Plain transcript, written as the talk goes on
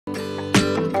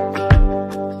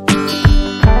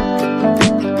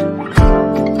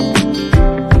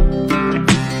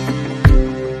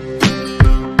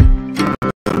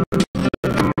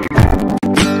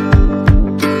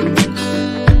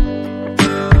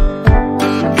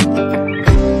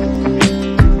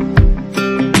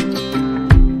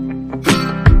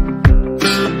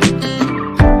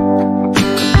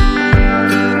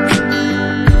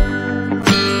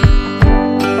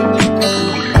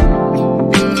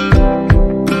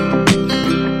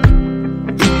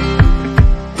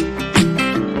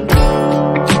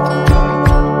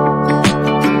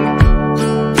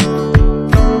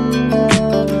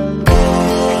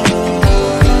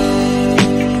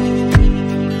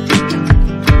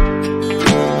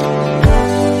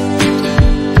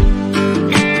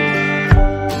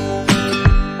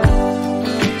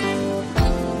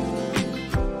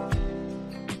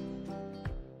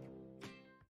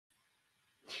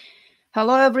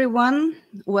Hello, everyone.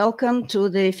 Welcome to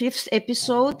the 5th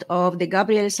episode of the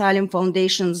Gabriel Al-Salem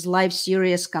Foundation's live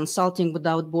series Consulting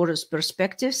Without Borders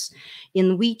Perspectives,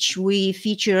 in which we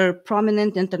feature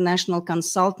prominent international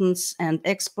consultants and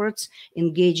experts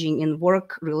engaging in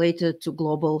work related to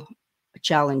global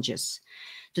challenges.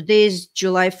 Today is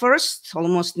July 1st,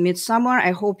 almost midsummer.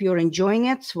 I hope you're enjoying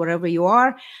it wherever you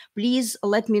are. Please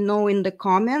let me know in the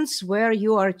comments where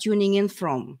you are tuning in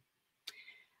from.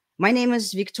 My name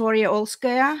is Victoria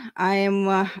Olskaya.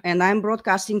 I'm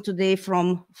broadcasting today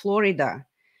from Florida.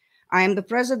 I am the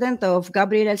president of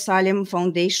Gabriel Al-Salem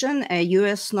Foundation, a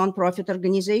U.S. nonprofit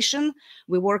organization.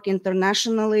 We work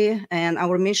internationally, and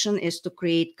our mission is to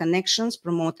create connections,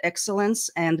 promote excellence,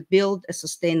 and build a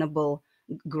sustainable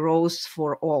growth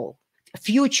for all, a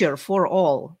future for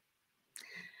all.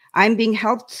 I'm being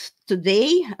helped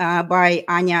today by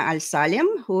Anya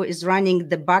Al-Salem, who is running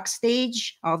the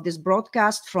backstage of this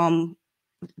broadcast from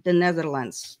the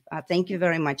Netherlands. Thank you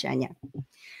very much, Anya.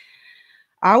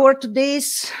 Our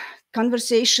today's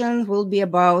conversation will be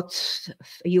about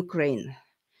Ukraine.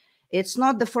 It's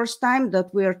not the first time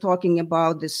that we are talking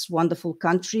about this wonderful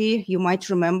country. You might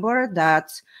remember that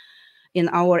in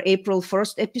our April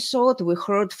 1st episode, we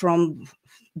heard from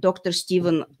Dr.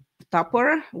 Stephen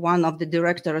Tupper, one of the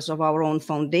directors of our own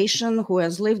foundation, who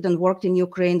has lived and worked in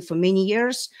Ukraine for many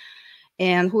years,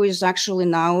 and who is actually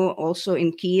now also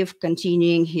in Kyiv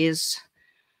continuing his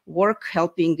work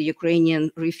helping the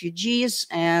Ukrainian refugees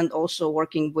and also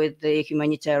working with the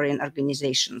humanitarian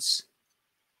organizations.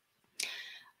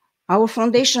 Our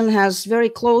foundation has very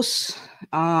close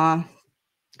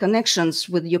connections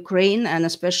with Ukraine and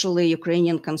especially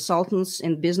Ukrainian consultants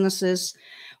and businesses.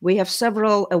 We have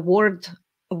several award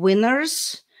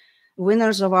winners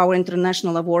of our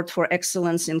International Award for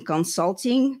Excellence in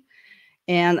Consulting.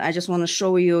 And I just want to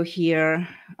show you here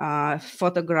a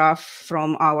photograph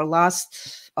from our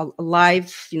last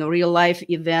live, real life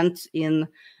event in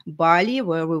Bali,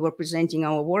 where we were presenting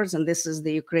our awards. And this is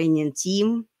the Ukrainian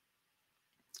team.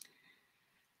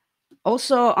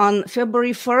 Also on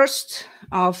February 1st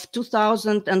of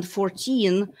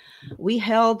 2014, we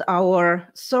held our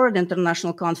third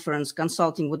international conference,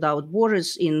 Consulting Without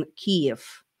Borders, in Kyiv.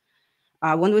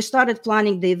 When we started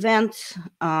planning the event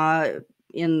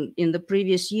in the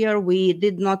previous year, we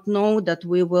did not know that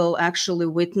we will actually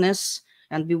witness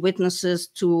and be witnesses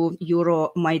to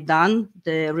Euromaidan,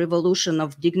 the revolution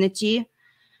of dignity.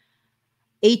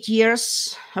 8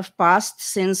 years have passed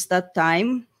since that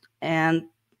time, and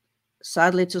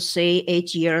sadly to say,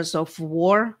 8 years of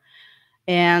war.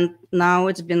 And now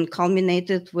it's been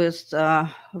culminated with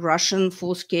Russian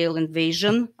full-scale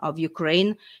invasion of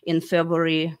Ukraine in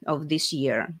February of this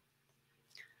year.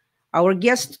 Our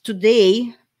guest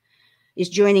today is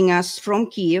joining us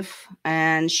from Kyiv,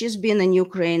 and she's been in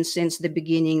Ukraine since the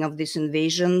beginning of this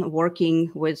invasion, working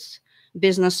with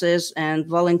businesses and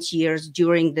volunteers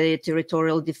during the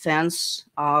territorial defense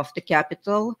of the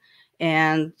capital.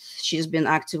 And she's been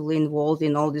actively involved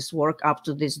in all this work up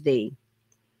to this day.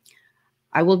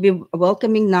 I will be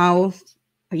welcoming now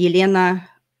Elena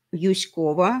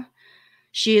Yuzkova.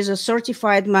 She is a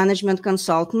certified management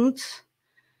consultant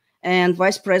and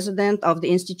vice president of the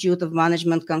Institute of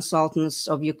Management Consultants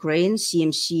of Ukraine,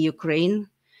 CMC Ukraine.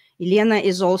 Elena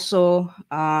is also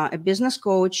a business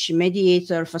coach,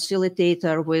 mediator,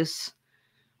 facilitator with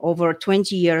over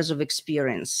 20 years of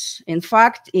experience. In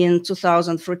fact, in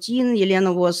 2014,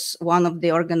 Elena was one of the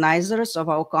organizers of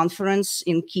our conference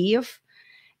in Kyiv,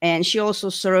 and she also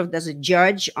served as a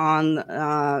judge on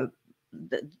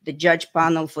the judge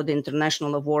panel for the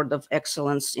International Award of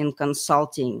Excellence in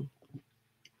Consulting.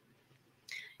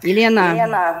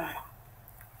 Elena,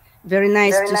 very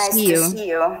nice to see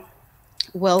you.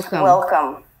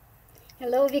 Welcome.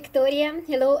 Hello, Victoria.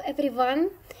 Hello, everyone.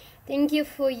 Thank you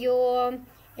for your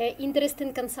interest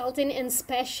in consulting and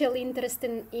special interest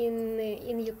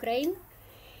in Ukraine.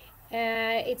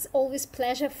 It's always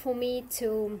pleasure for me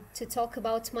to talk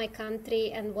about my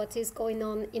country and what is going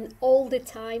on in all the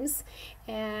times.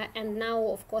 And now,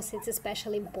 of course, it's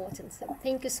especially important. So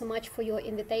thank you so much for your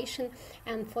invitation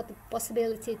and for the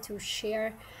possibility to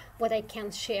share what I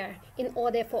can share in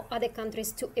order for other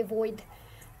countries to avoid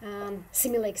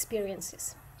similar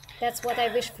experiences. That's what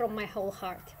I wish from my whole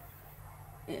heart.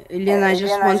 Elena, I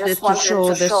just wanted to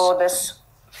show this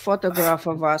photograph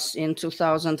of us in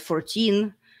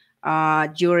 2014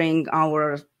 during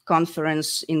our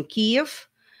conference in Kyiv.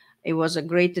 It was a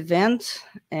great event,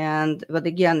 but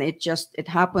again, it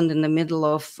happened in the middle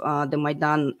of the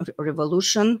Maidan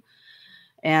revolution,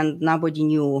 and nobody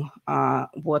knew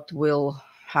what will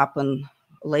happen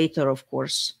later, of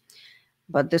course.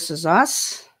 But this is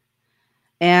us.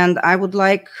 And I would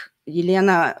like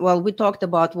Elena, well, we talked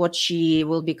about what she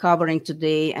will be covering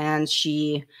today, and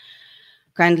she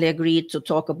kindly agreed to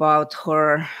talk about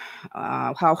her,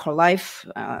 how her life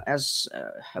as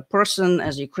a person,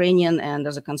 as Ukrainian, and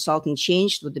as a consultant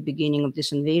changed with the beginning of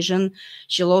this invasion.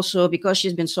 She'll also, because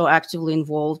she's been so actively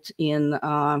involved in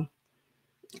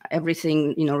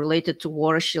everything related to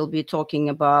war, she'll be talking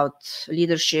about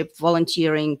leadership,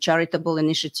 volunteering, charitable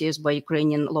initiatives by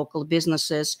Ukrainian local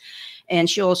businesses, and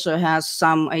she also has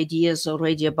some ideas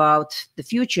already about the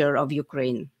future of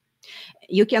Ukraine.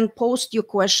 You can post your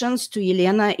questions to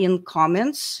Elena in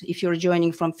comments. If you're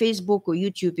joining from Facebook or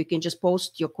YouTube, you can just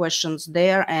post your questions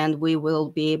there, and we will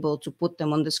be able to put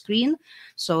them on the screen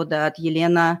so that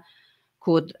Elena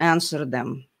could answer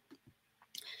them.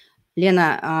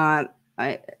 Lena,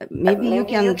 maybe you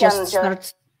can just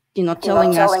start,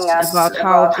 telling us about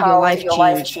how your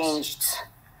life changed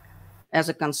as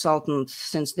a consultant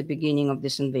since the beginning of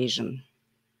this invasion.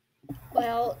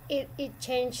 Well, it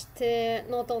changed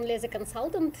not only as a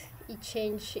consultant, it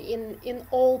changed in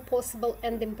all possible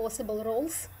and impossible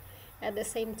roles at the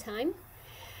same time.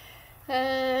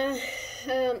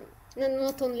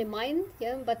 Not only mine,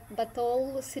 but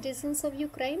all citizens of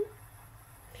Ukraine.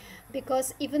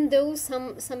 Because even though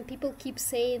some people keep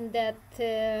saying that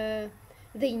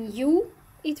they knew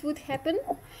it would happen,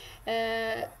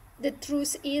 the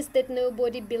truth is that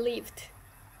nobody believed.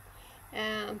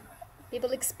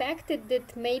 People expected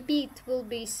that maybe it will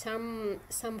be some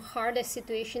harder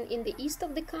situation in the east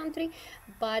of the country,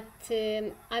 but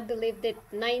I believe that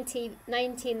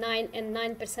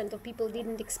 99.9% of people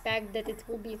didn't expect that it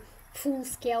will be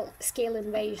full-scale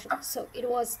invasion. So it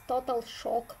was total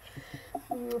shock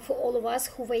for all of us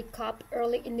who wake up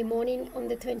early in the morning on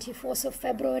the 24th of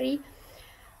February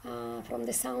from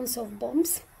the sounds of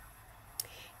bombs.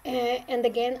 And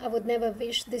again, I would never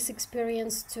wish this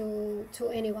experience to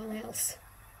anyone else.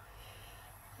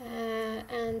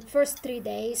 And first 3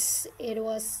 days, it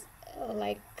was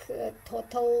like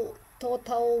total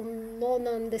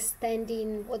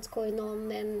non-understanding what's going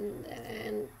on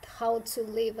and how to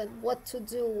live and what to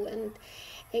do. And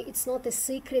it's not a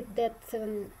secret that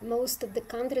most of the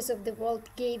countries of the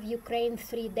world gave Ukraine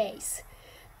 3 days.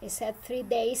 They said 3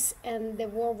 days and the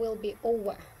war will be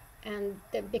over. And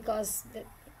because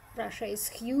Russia is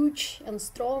huge and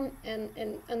strong, and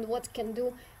what can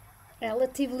do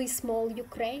relatively small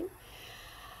Ukraine.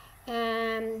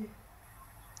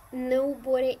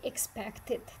 Nobody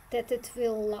expected that it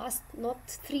will last not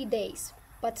 3 days,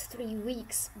 but 3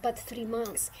 weeks, but 3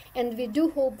 months. And we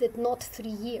do hope that not 3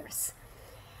 years.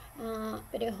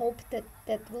 But I hope that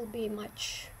will be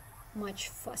much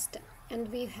faster.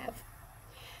 And we have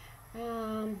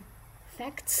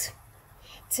facts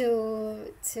to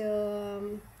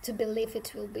believe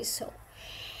it will be so.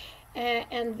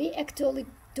 And we actually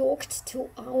talked to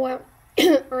our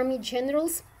army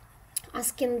generals,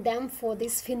 asking them for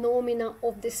this phenomena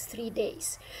of these 3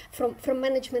 days from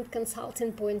management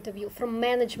consultant point of view, from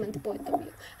management point of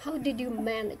view. How did you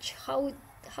manage? How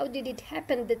did it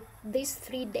happen that these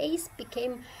 3 days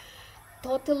became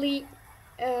totally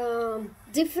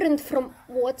different from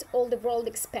what all the world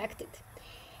expected?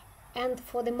 And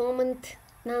for the moment,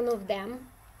 none of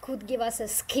them could give us a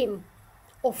scheme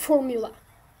or formula.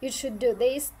 You should do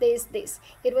this, this, this.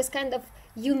 It was kind of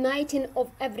uniting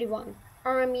of everyone.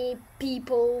 Army,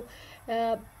 people,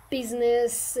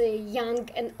 business, young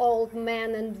and old,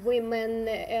 men and women,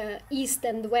 east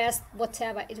and west,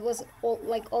 whatever. It was all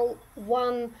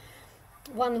one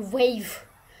wave,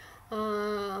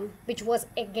 which was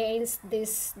against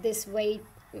this wave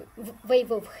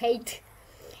of hate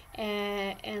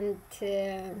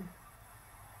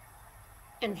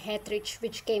and hatred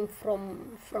which came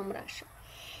from Russia.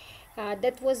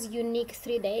 That was unique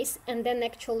 3 days, and then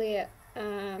actually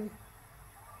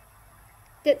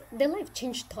the life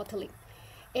changed totally.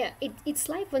 It's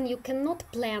life when you cannot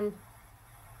plan,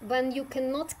 when you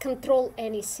cannot control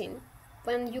anything,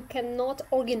 when you cannot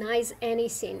organize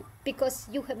anything, because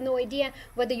you have no idea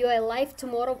whether you are alive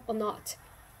tomorrow or not.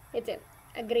 I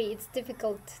agree, it's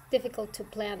difficult to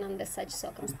plan under such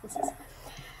circumstances.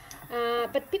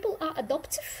 But people are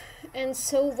adaptive, and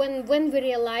so when we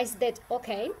realized that,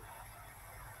 okay,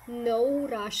 no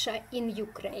Russia in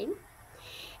Ukraine,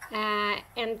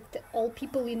 and all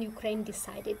people in Ukraine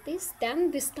decided this,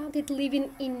 then we started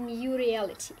living in new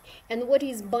reality. And what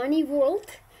is bunny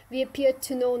world, we appeared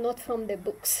to know not from the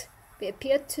books, we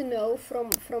appeared to know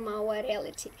from our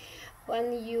reality.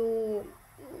 When your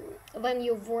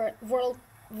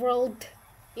world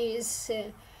is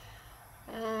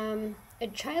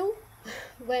agile,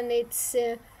 when it's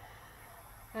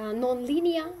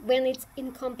non-linear, when it's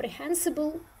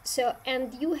incomprehensible,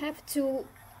 and you have to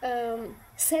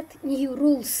set new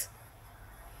rules.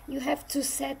 You have to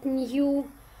set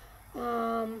new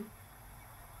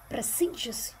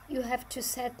procedures. You have to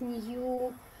set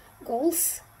new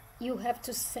goals. You have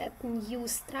to set new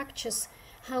structures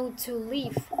how to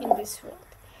live in this world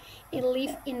and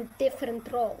live in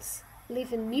different roles.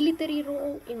 Live in military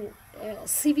role, in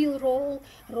civil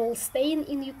role staying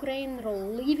in Ukraine,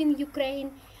 role leaving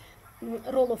Ukraine,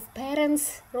 role of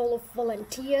parents, role of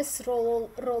volunteers, role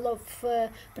of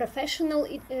professional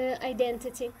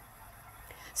identity.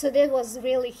 So that was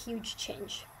really huge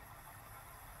change.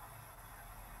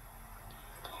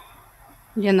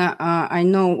 Lena, I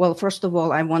know, well, first of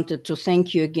all, I wanted to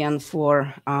thank you again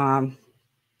for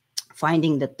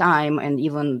finding the time and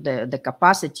even the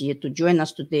capacity to join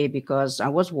us today, because I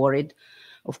was worried,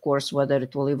 of course, whether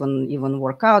it will even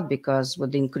work out, because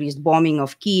with the increased bombing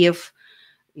of Kyiv,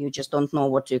 you just don't know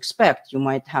what to expect. You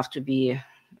might have to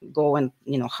go and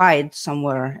hide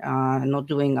somewhere, not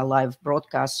doing a live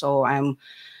broadcast. So I'm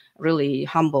really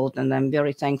humbled, and I'm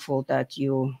very thankful that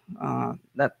and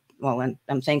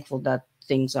I'm thankful that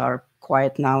things are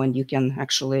quiet now and you can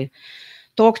actually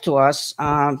talk to us.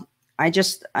 I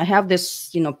have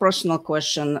this, personal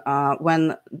question.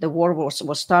 When the war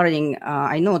was starting,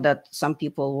 I know that some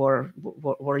people were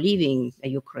leaving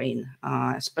Ukraine,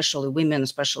 especially women,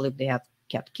 especially if they had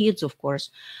kids, of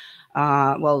course.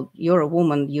 Well, you're a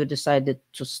woman. You decided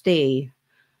to stay.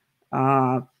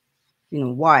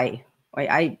 Why?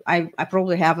 I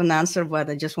probably have an answer, but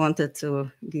I just wanted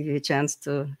to give you a chance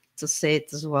to say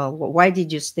it as well. Why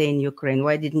did you stay in Ukraine?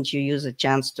 Why didn't you use a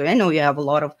chance to? I know you have a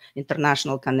lot of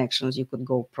international connections. You could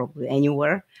go probably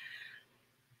anywhere.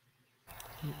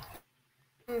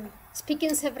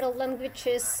 Speaking several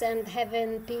languages and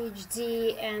having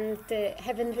PhD and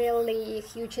having really a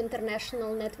huge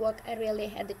international network, I really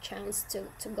had a chance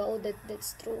to go.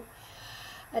 That's true.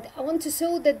 But I want to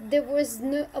say that there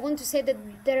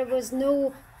was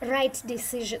no right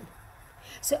decision.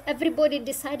 So everybody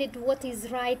decided what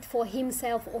is right for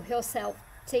himself or herself,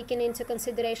 taking into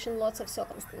consideration lots of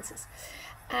circumstances.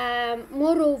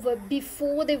 Moreover,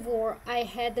 before the war, I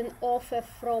had an offer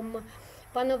from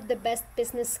one of the best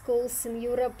business schools in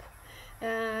Europe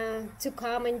to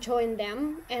come and join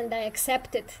them, and I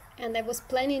accepted, and I was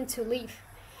planning to leave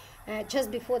just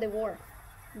before the war.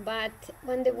 But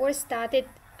when the war started,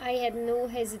 I had no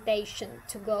hesitation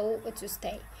to go or to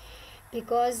stay,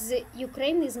 because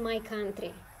Ukraine is my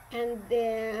country, and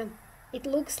it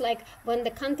looks like when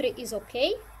the country is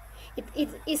okay,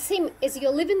 it seems as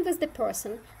you're living with the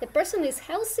person is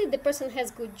healthy, the person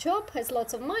has good job, has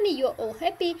lots of money, you're all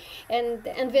happy, and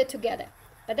we're together.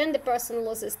 But then the person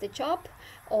loses the job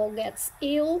or gets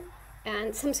ill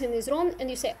and something is wrong, and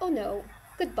you say, oh no,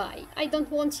 goodbye, I don't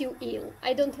want you ill,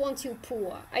 I don't want you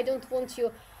poor, I don't want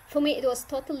you. For me it was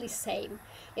totally same.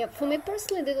 Yeah, for me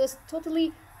personally, that was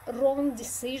totally wrong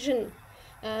decision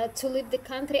to leave the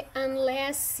country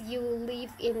unless you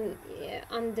live in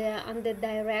under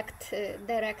direct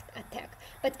attack.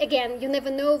 But again, you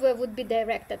never know where would be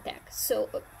direct attack. So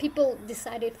people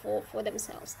decided for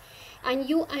themselves. I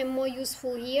knew I'm more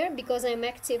useful here because I'm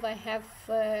active. I have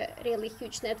a really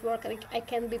huge network. I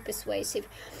can be persuasive,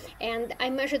 and I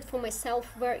measured for myself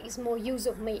where is more use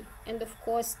of me. And of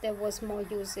course, there was more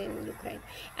use in Ukraine.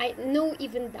 No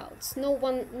even doubts,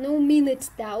 no minute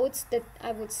doubts that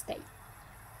I would stay.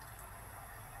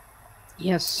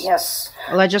 Yes.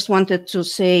 Well, I just wanted to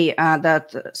say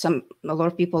that a lot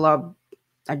of people are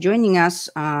joining us,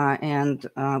 and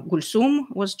Gulsum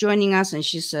was joining us, and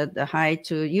she said hi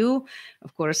to you.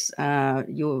 Of course,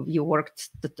 you worked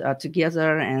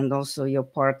together, and also you're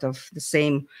part of the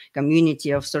same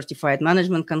community of certified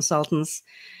management consultants.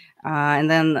 And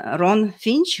then Ron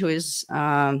Finch, who is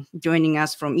joining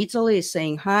us from Italy, is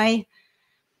saying hi.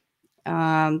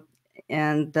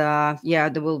 Yeah,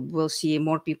 we'll see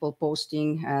more people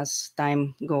posting as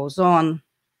time goes on.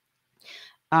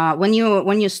 When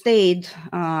you stayed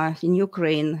in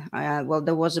Ukraine, well,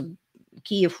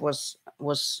 Kyiv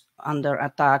was under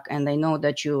attack, and I know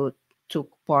that you took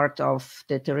part of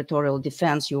the territorial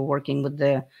defense. You were working with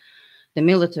the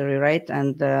military, right?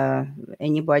 And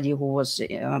anybody who was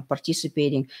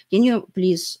participating. Can you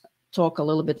please talk a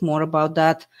little bit more about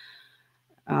that?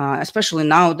 Especially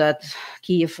now that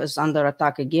Kyiv is under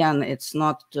attack again, it's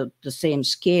not the same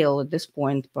scale at this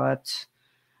point, but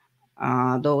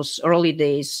those early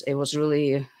days, it was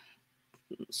really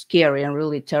scary and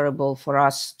really terrible for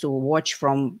us to watch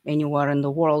from anywhere in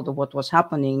the world of what was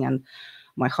happening. And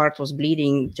my heart was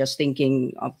bleeding just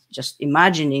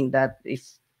imagining that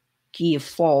if Kyiv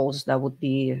falls, that would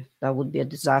be a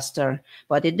disaster.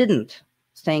 But it didn't,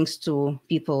 thanks to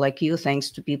people like you, thanks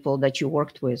to people that you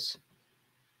worked with.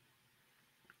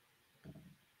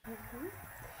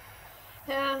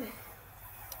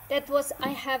 That was, I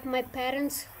have my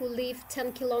parents who live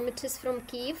 10 kilometers from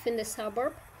Kyiv in the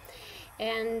suburb,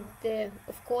 and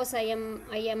of course I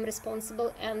am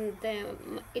responsible, and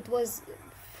it was,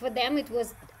 for them it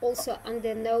was also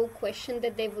under no question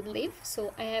that they would leave,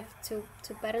 so I have two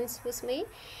parents with me,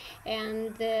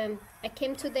 and I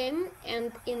came to them,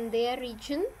 and in their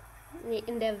region,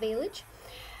 in their village,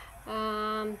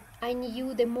 I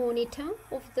knew the monitor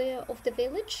of the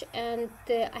village, and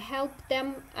I helped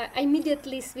them. I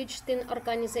immediately switched in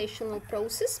organizational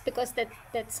process, because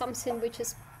that's something which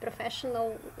is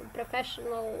professional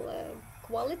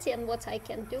quality and what I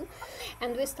can do.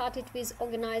 And we started with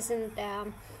organizing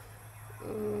the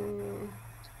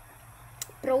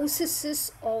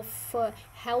processes of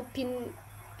helping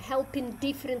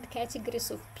different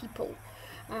categories of people.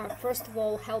 First of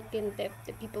all, helping the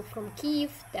people from Kyiv,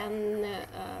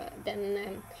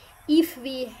 then if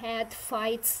we had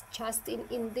fights just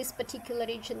in this particular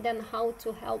region, then how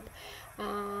to help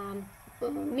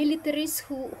militaries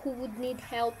who would need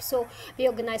help. So we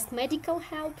organized medical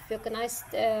help, we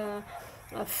organized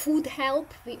food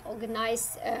help, we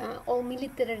organized all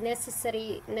military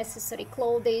necessary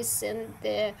clothes, and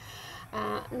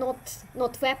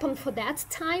not weapon for that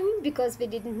time, because we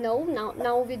didn't know.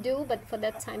 Now we do, but for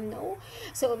that time no.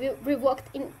 So we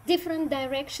worked in different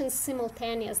directions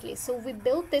simultaneously. So we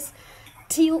built this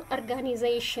TEAL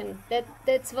organization,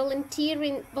 that's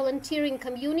volunteering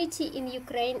community in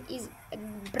Ukraine is a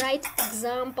bright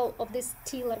example of this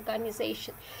TEAL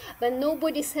organization, when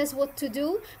nobody says what to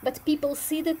do, but people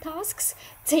see the tasks,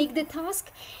 take the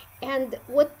task. And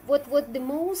what the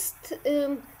most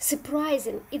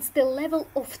surprising, it's the level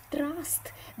of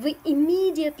trust we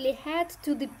immediately had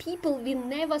to the people we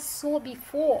never saw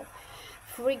before.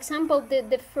 For example,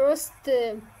 the first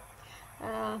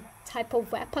type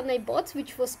of weapon I bought,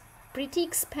 which was pretty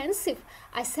expensive,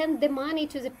 I sent the money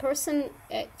to the person,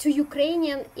 to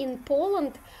Ukrainian in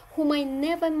Poland, whom I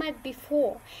never met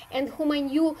before, and whom I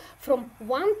knew from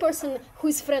one person who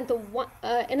is friend of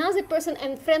another person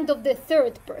and friend of the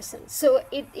third person. So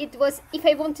it was, if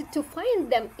I wanted to find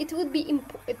them, it would be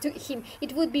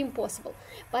it would be impossible.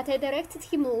 But I directed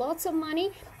him lots of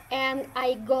money, and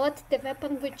I got the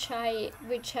weapon which I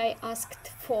asked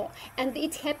for, and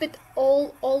it happened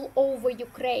all over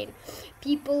Ukraine.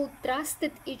 People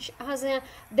trusted each other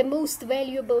the most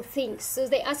valuable things. So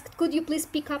they asked, could you please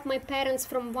pick up my parents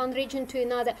from one region to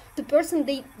another, the person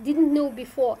they didn't know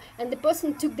before, and the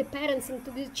person took the parents and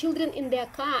took the children in their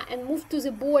car and moved to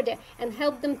the border and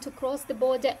helped them to cross the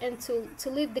border and to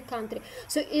leave the country.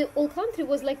 So all country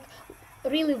was like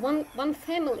really one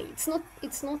family. It's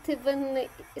not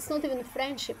even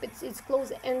friendship. It's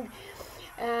close. And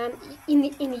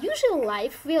in usual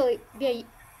life, we are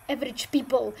average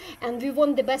people, and we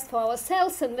want the best for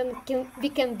ourselves, and then we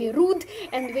can be rude,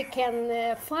 and we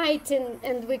can fight,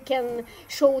 and we can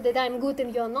show that I'm good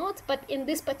and you're not. But in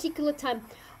this particular time,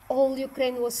 all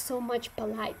Ukraine was so much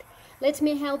polite. Let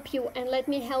me help you, and let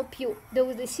me help you.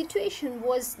 Though the situation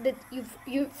was that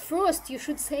you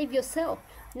should save yourself.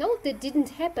 No, that didn't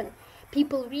happen.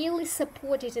 People really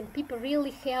supported, and people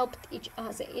really helped each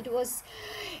other. It was,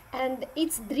 and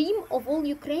it's dream of all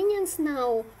Ukrainians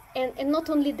now, and not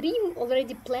only dream,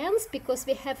 already plans, because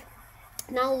we have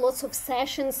now lots of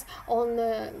sessions on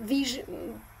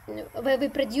vision, where we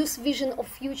produce vision of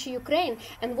future Ukraine.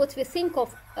 And what we think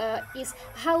of is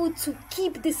how to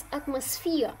keep this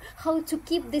atmosphere, how to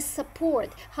keep this support,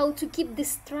 how to keep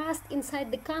this trust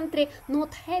inside the country,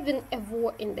 not having a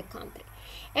war in the country.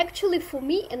 Actually, for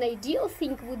me, an ideal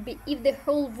thing would be if the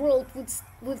whole world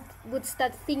would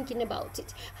start thinking about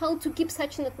it. How to keep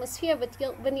such an atmosphere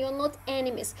when you're not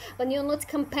enemies, when you're not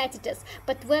competitors,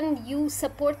 but when you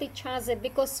support each other,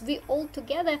 because we all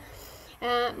together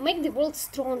make the world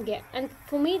stronger. And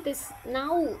for me, this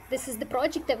is the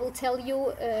project I will tell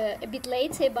you a bit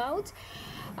later about.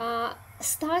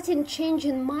 Starting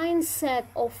changing mindset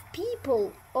of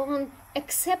people on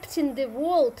accepting the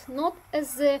world not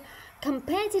as a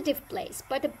competitive place,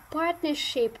 but a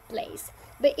partnership place.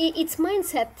 But it's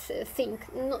mindset thing.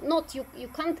 Not you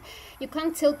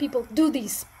can't tell people do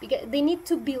this, because they need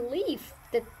to believe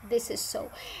that this is so.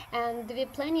 And we're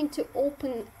planning to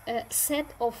open a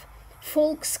set of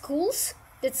folk schools,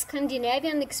 that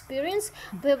Scandinavian experience,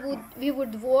 where we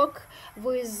would work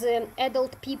with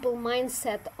adult people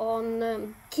mindset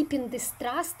on keeping this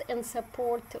trust and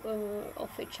support of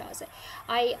each other.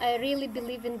 I really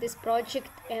believe in this project,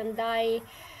 and I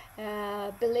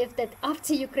believe that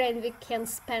after Ukraine we can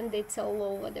spend it all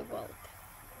over the world.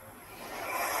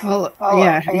 Well,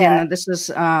 yeah, Elena, this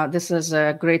is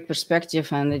a great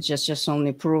perspective, and it just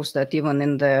only proves that even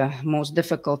in the most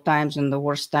difficult times, in the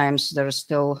worst times, there is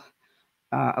still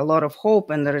a lot of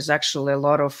hope, and there is actually a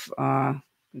lot of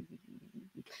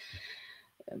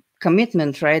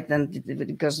commitment, right? And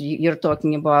because you're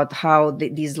talking about how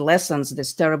these lessons,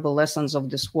 these terrible lessons of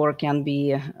this war, can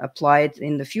be applied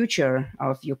in the future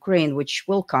of Ukraine, which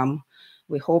will come.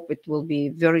 We hope it will be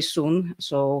very soon.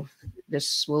 So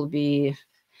this will be.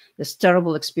 This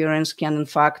terrible experience can, in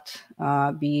fact,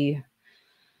 be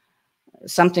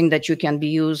something that you can be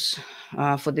used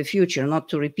for the future, not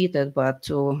to repeat it, but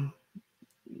to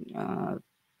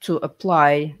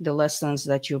apply the lessons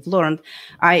that you've learned.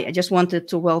 I just wanted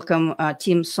to welcome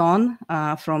Tim Son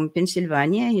from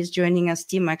Pennsylvania. He's joining us.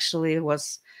 Tim actually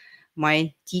was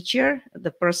my teacher,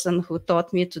 the person who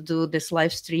taught me to do this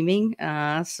live streaming.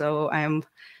 So I'm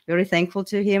very thankful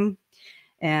to him.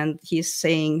 And he's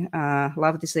saying,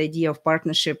 love this idea of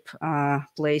partnership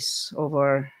place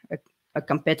over a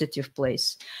competitive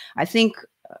place. I think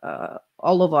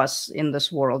all of us in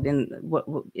this world,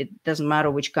 it doesn't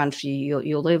matter which country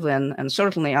you live in, and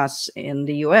certainly us in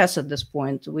the US at this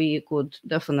point, we could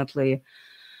definitely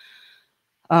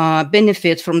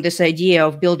benefit from this idea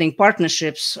of building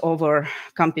partnerships over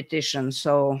competition.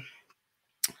 So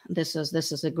this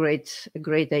is a great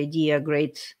idea,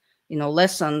 great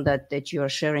lesson that you are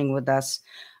sharing with us.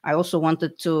 I also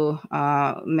wanted to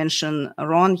mention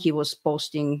Ron. He was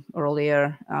posting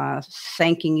earlier,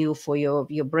 thanking you for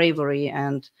your bravery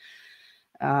and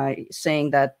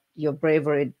saying that your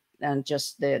bravery and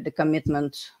just the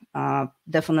commitment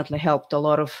definitely helped a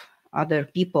lot of other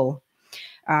people.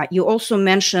 You also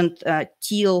mentioned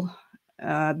teal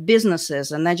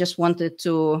businesses, and I just wanted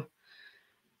to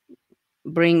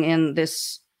bring in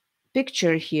this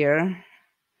picture here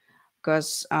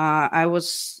because I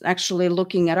was actually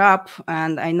looking it up,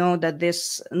 and I know that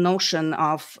this notion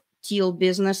of teal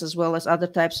business as well as other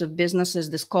types of businesses,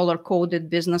 this color-coded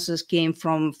businesses, came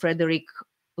from Frederic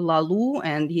Laloux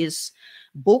and his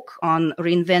book on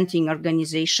reinventing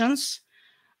organizations,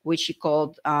 which he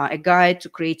called A Guide to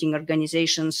Creating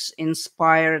Organizations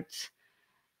Inspired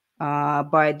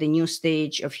by the New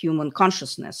Stage of Human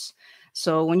Consciousness.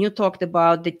 So when you talked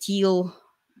about the teal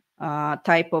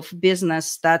type of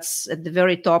business, that's at the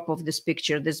very top of this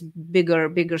picture, this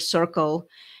bigger circle.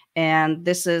 And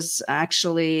this is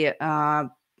actually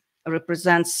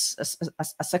represents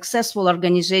a successful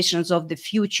organizations of the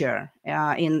future.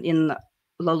 In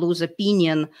Laloux's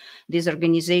opinion, these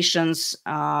organizations,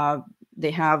 they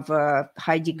have a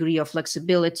high degree of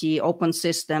flexibility, open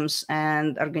systems,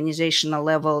 and organizational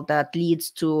level that leads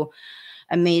to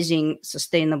amazing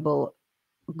sustainable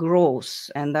growth.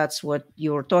 And that's what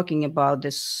you're talking about,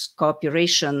 this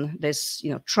cooperation, this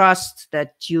trust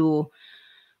that you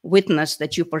witnessed,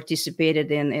 that you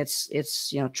participated in.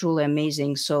 It's truly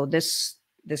amazing. So this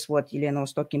what Elena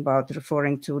was talking about,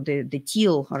 referring to the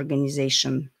teal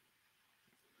organization.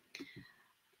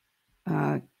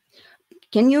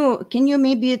 Can you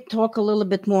maybe talk a little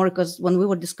bit more, because when we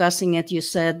were discussing it, you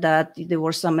said that there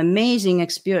were some amazing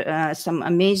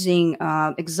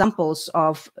examples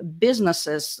of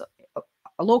businesses,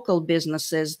 local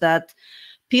businesses that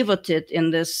pivoted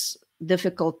in this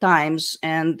difficult times,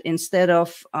 and instead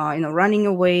of running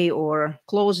away or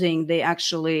closing, they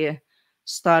actually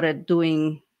started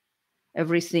doing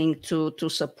everything to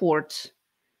support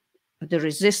the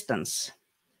resistance.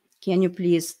 Can you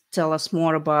please tell us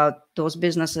more about those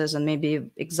businesses and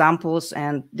maybe examples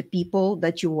and the people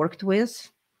that you worked with?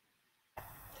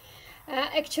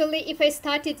 Actually, if I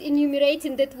started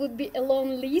enumerating, that would be a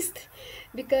long list,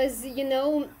 because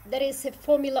there is a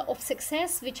formula of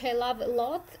success which I love a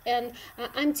lot, and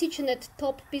I'm teaching at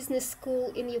top business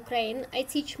school in Ukraine. I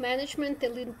teach management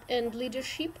and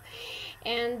leadership,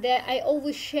 and I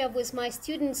always share with my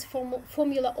students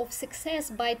formula of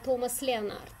success by Thomas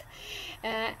Leonard,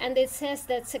 and it says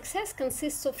that success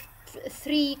consists of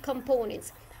three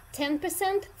components: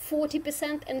 10%,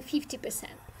 40%, and 50%.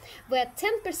 Where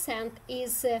 10%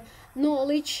 is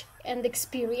knowledge and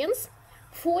experience,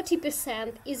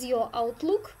 40% is your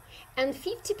outlook, and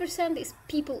 50% is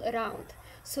people around.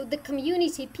 So the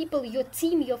community, people, your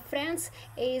team, your friends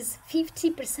is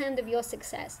 50% of your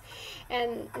success.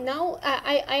 And now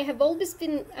I have always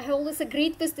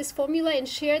agreed with this formula and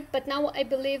shared, but now I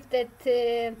believe that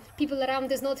people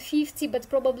around is not 50, but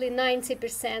probably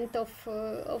 90%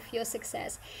 of your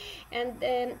success. And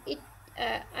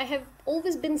I have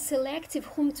always been selective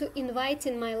whom to invite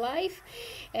in my life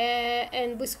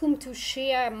and with whom to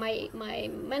share my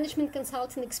management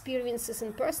consulting experiences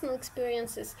and personal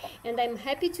experiences, and I'm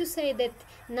happy to say that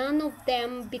none of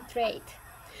them betrayed.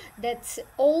 that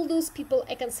all those people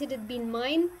I considered being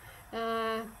mine,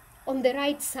 on the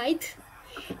right side,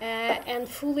 and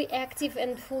fully active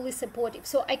and fully supportive.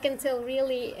 So I can tell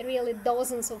really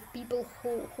dozens of people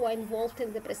who are involved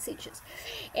in the procedures.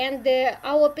 And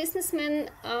our businessmen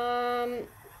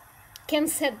can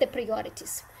set the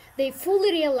priorities. They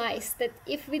fully realize that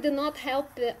if we do not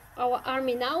help our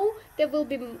army now, there will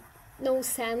be no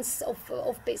sense of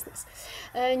business.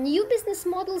 New business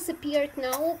models appeared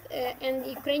now, and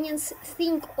Ukrainians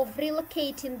think of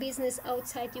relocating business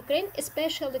outside Ukraine,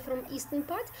 especially from eastern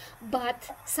part. But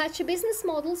such a business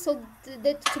model, so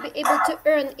that to be able to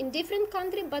earn in different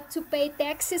country, but to pay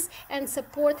taxes and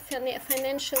support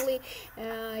financially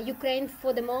Ukraine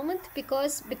for the moment,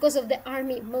 because of the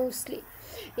army mostly.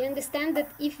 We understand that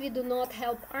if we do not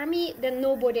help army, then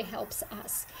nobody helps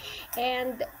us,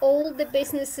 and all the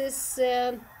businesses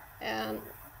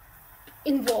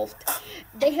involved,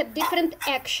 they have different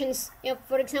actions.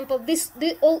 For example,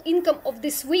 the all income of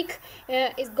this week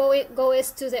is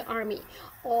goes to the army,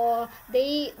 or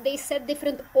they set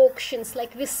different auctions,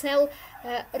 like we sell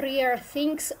rare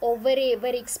things or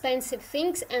very expensive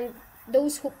things, and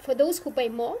for those who pay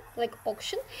more, like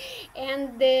auction,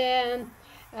 and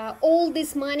all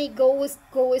this money goes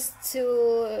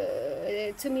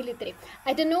to military.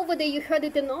 I don't know whether you heard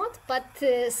it or not, but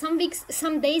some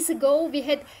days ago we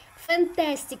had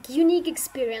fantastic, unique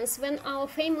experience when our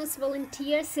famous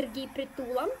volunteer Sergei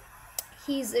Pritula,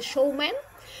 he's a showman.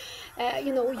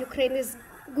 You know, Ukraine is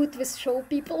good with show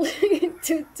people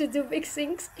to do big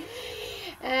things.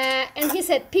 And he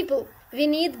said, people, we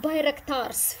need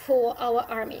Bayraktars for our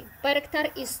army.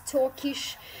 Bayraktar is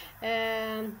Turkish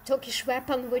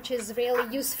weapon, which is really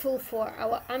useful for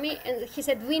our army. And he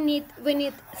said, we need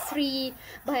 3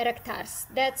 Bayraktars.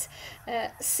 That's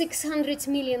 600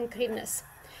 million hryvnias.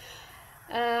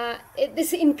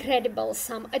 This is incredible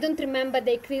sum. I don't remember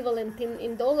the equivalent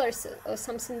in dollars or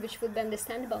something which would be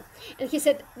understandable. And he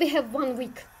said, we have 1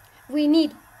 week. We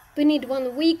need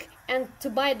 1 week and to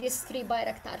buy these 3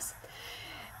 Bayraktars.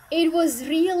 It was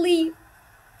really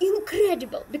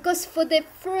incredible, because for the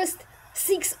first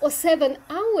 6 or 7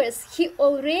 hours he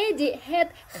already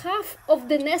had half of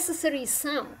the necessary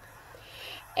sum,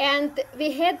 and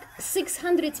we had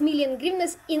 600 million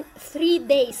hryvnias in 3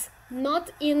 days,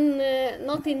 not in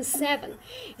 7.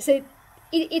 So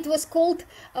it was called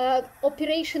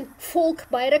Operation Folk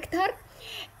Bayraktar,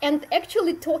 and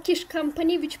actually Turkish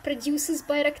company which produces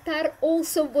Bayraktar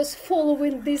also was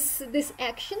following this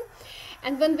action.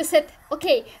 And when we said,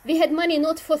 okay, we had money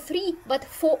not for 3, but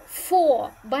for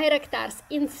 4 Bayraktars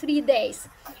in 3 days.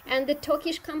 And the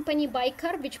Turkish company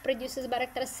Baykar, which produces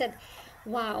Bayraktars, said,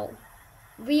 wow,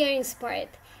 we are inspired.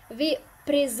 We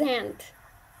present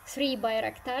 3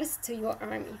 Bayraktars to your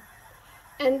army.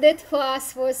 And that for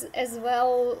us was as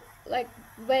well like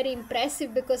very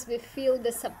impressive, because we feel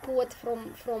the support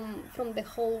from the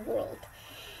whole world.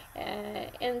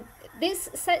 And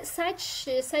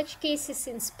such cases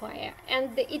inspire,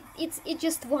 and it's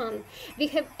just one. We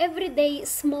have everyday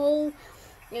small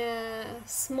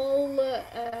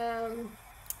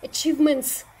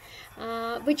achievements,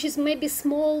 which is maybe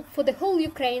small for the whole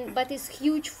Ukraine, but is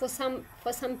huge for some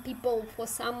people, for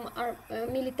some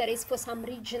militaries, for some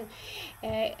region.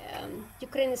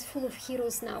 Ukraine is full of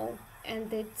heroes now,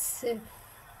 and it's.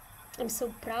 I'm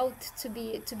so proud to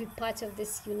be part of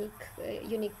this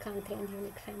unique country and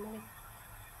unique family.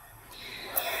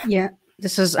 Yeah,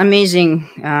 this is amazing.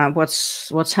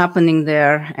 What's happening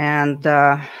there, and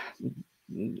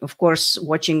of course,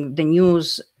 watching the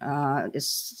news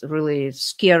is really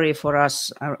scary for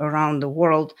us around the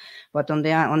world. But on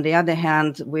the other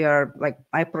hand, we are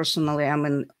I personally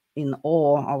am in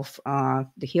awe of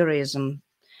the heroism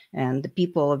and the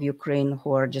people of Ukraine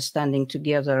who are just standing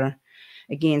together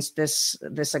against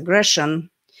this aggression.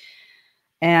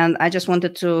 And I just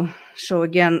wanted to show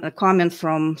again a comment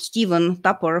from Stephen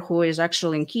Tupper, who is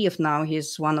actually in Kyiv now.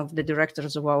 He's one of the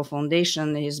directors of our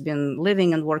foundation. He's been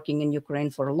living and working in Ukraine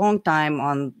for a long time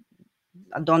on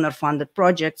donor-funded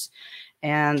projects.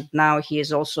 And now he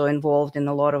is also involved in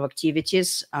a lot of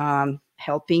activities,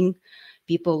 helping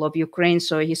people of Ukraine.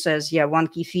 So he says, yeah, one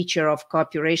key feature of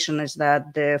cooperation is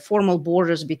that the formal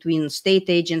borders between state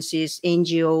agencies,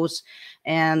 NGOs,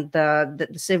 and the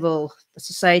civil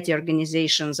society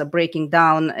organizations are breaking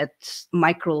down at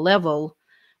micro level,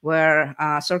 where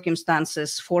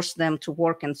circumstances force them to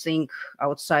work and think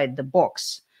outside the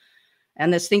box.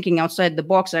 And this thinking outside the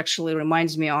box actually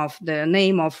reminds me of the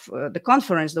name of the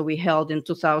conference that we held in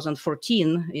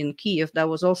 2014 in Kyiv. That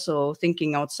was also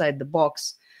thinking outside the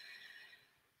box.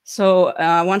 So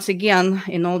once again,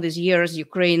 in all these years,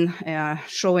 Ukraine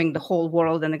showing the whole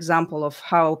world an example of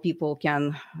how people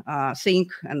can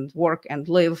think and work and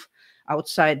live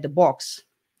outside the box,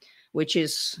 which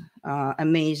is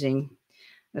amazing.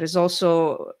 There was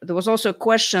also a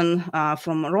question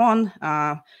from Ron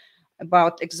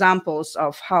about examples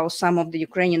of how some of the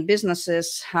Ukrainian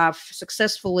businesses have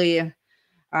successfully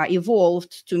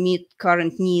evolved to meet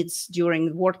current needs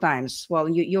during war times. Well,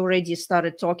 you already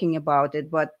started talking about it,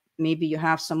 but maybe you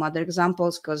have some other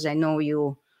examples, because I know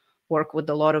you work with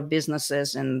a lot of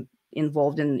businesses and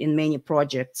involved in many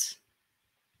projects.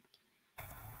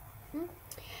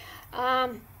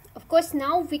 Of course,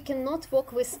 now we cannot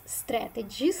work with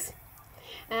strategies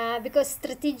because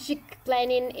strategic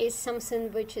planning is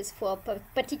something which is for a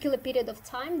particular period of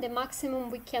time. The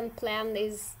maximum we can plan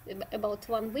is about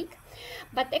 1 week.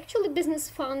 But actually, business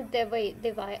found their way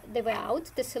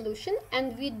out, the solution,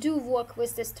 and we do work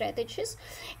with the strategies,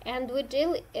 and we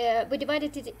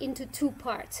divided it into 2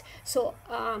 parts. So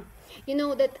you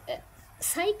know that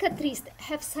psychiatrists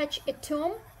have such a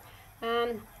term.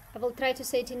 I will try to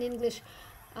say it in English.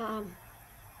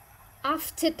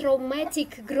 After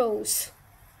traumatic growth.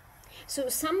 So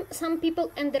some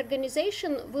people and the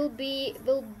organization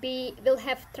will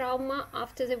have trauma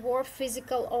after the war,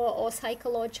 physical or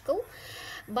psychological,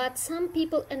 but some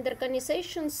people and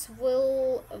organizations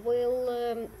will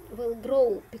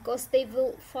grow because they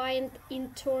will find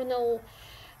internal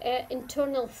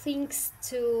things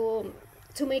to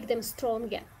make them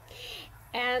stronger.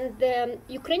 And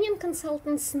Ukrainian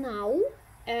consultants now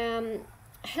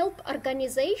help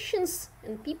organizations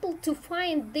and people to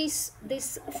find these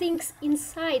things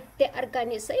inside the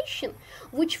organization,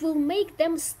 which will make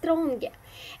them stronger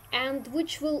and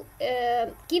which will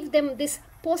give them this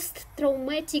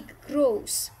post-traumatic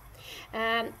growth.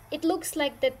 It looks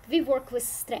like that we work with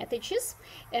strategies,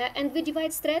 and we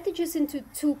divide strategies into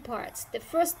 2 parts. The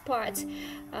first part,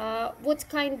 what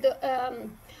kind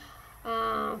of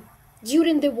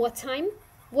during the wartime.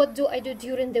 What do I do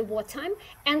during the wartime?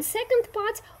 And second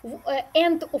part,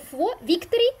 end of war,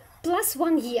 victory, plus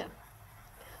 1 year.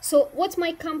 So what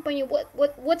my company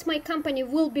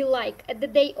will be like at the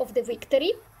day of the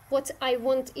victory, what I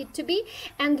want it to be,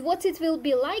 and what it will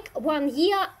be like 1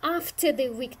 year after the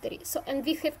victory. So, and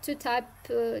we have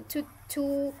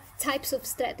two types of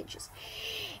strategies.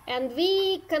 And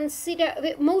we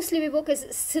mostly we work as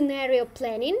scenario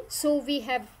planning. So we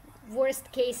have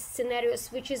worst case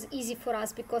scenarios, which is easy for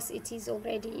us because it is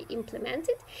already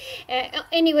implemented.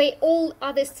 Anyway, all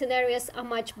other scenarios are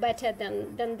much better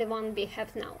than the one we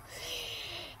have now.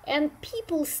 And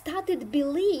people started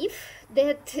believe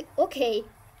that, okay,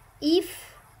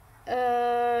 if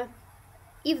there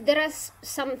are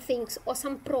some things or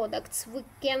some products we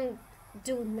can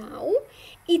do now,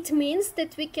 it means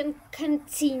that we can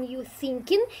continue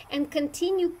thinking and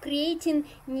continue creating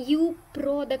new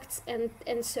products and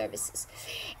services.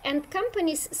 And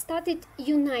companies started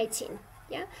uniting,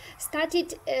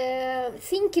 started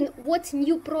thinking what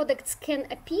new products can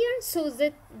appear so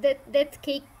that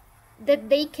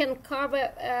they can cover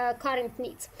current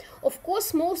needs. Of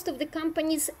course, most of the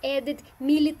companies added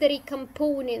military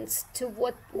components to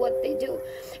what they do.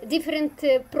 Different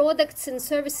products and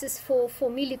services for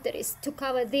militaries to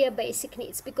cover their basic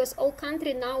needs, because all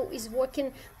country now is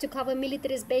working to cover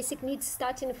military's basic needs,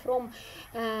 starting from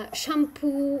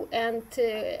shampoo and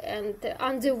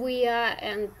underwear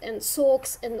and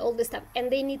socks and all this stuff.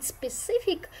 And they need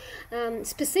specific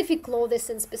clothes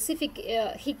and specific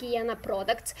hygiene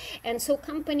products. And so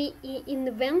company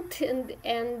invent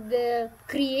and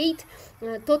create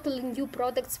totally new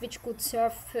products which could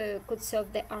serve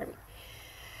the army.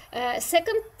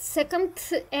 Second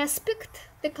aspect,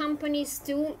 the companies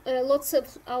do. Lots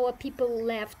of our people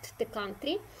left the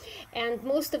country, and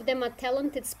most of them are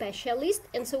talented specialists.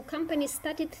 And so companies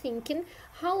started thinking,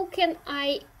 how can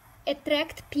I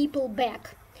attract people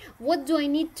back? What do I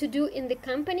need to do in the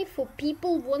company for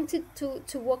people wanted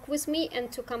to work with me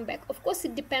and to come back? Of course,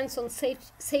 it depends on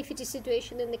safety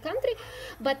situation in the country,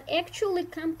 but actually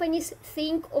companies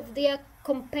think of their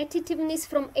competitiveness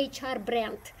from HR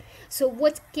brand. So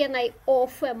what can I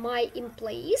offer my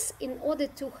employees in order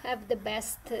to have the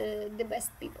best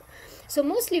people? So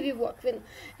mostly we work with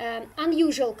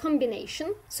unusual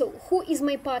combination. So who is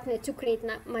my partner to create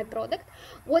my product?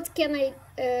 What can I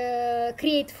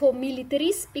create for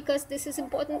militaries, because this is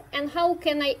important? And how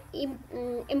can I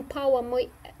empower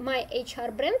my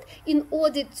HR brand in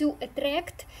order to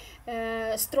attract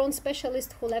strong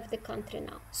specialists who left the country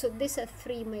now? So these are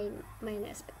 3 main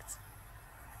aspects.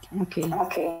 Okay.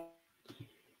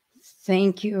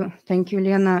 Thank you,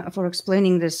 Lena, for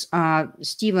explaining this.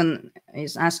 Stephen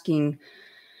is asking,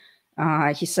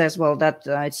 He says, well, that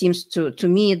it seems to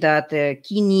me that the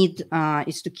key need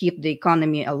is to keep the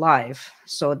economy alive.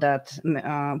 So that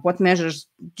what measures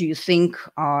do you think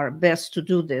are best to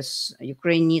do this?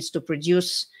 Ukraine needs to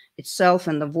produce itself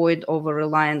and avoid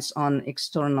over-reliance on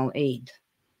external aid.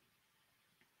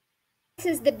 This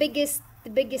is the biggest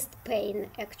pain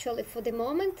actually for the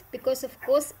moment, because of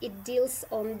course it deals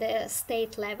on the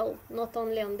state level, not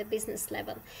only on the business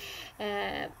level.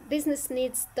 Business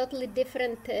needs totally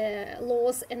different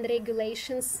laws and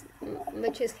regulations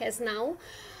which it has now.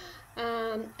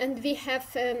 And we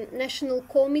have a national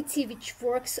committee which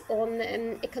works on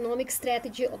economic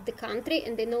strategy of the country,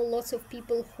 and they know lots of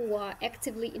people who are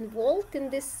actively involved in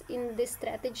this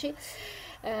strategy.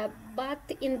 But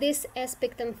in this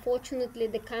aspect, unfortunately,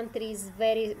 the country is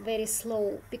very, very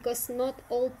slow, because not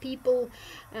all people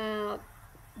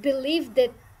believe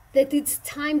that it's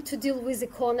time to deal with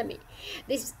economy.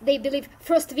 They believe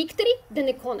first victory, then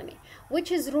economy,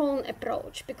 which is wrong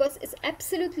approach, because it's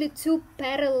absolutely two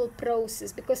parallel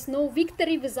processes, because no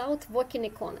victory without working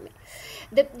economy.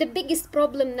 The biggest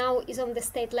problem now is on the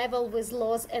state level with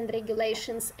laws and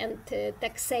regulations and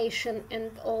taxation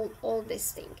and all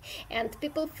this thing. And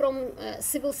people from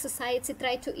civil society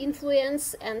try to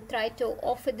influence and try to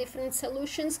offer different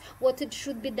solutions, what it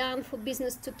should be done for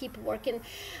business to keep working.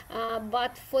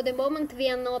 But for the moment, we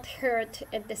are not heard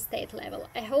at the state level.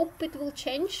 I hope it will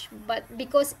change, but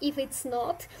because if it's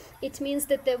not, it means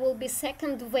that there will be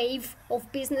second wave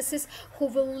of businesses who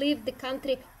will leave the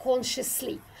country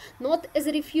consciously, not as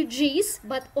refugees,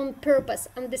 but on purpose,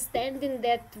 understanding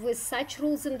that with such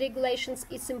rules and regulations,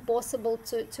 it's impossible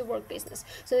to work business.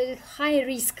 So it's high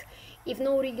risk. If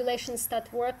no regulations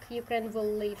start work, Ukraine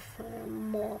will leave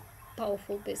more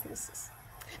powerful businesses.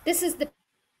 This is the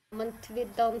moment we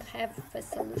don't have a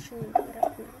solution right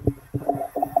now.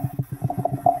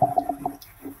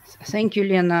 Thank you,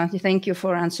 Lena. Thank you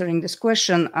for answering this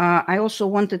question. I also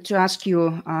wanted to ask you,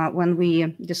 when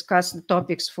we discussed the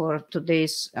topics for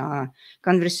today's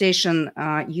conversation,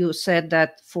 you said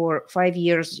that for 5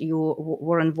 years you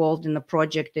were involved in a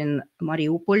project in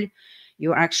Mariupol.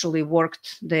 You actually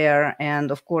worked there,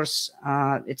 and of course,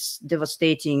 it's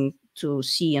devastating to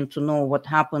see and to know what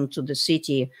happened to the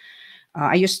city.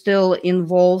 Are you still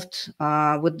involved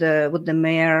with the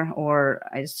mayor, or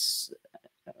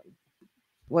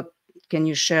what can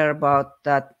you share about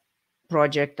that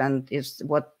project, and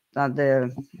what are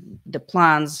the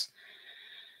plans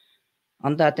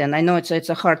on that? And I know it's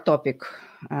a hard topic,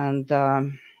 and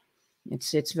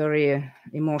it's very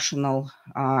emotional,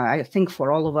 I think,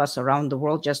 for all of us around the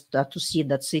world, just to see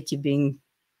that city being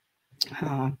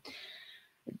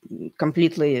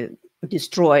completely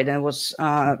destroyed. And it was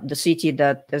the city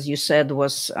that, as you said,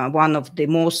 was one of the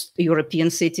most European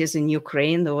cities in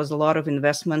Ukraine. There was a lot of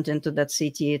investment into that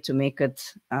city to make it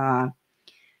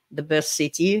the best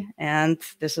city, and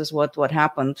this is what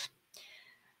happened.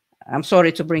 I'm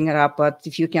sorry to bring it up, but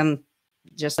if you can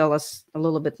just tell us a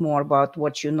little bit more about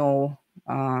what you know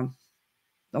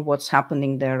of what's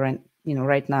happening there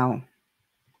right now.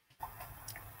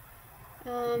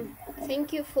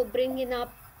 Thank you for bringing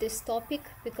up this topic,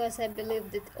 because I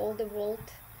believe that all the world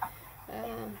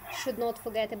should not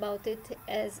forget about it,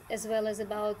 as well as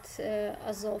about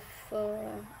Azov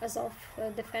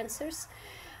defenders.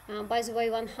 By the way,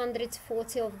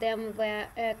 140 of them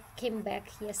came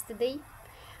back yesterday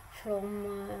from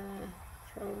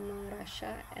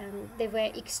Russia, and they were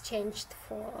exchanged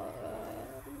for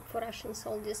Russian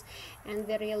soldiers, and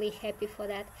we're really happy for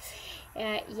that.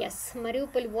 Yes,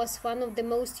 Mariupol was one of the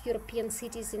most European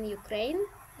cities in Ukraine.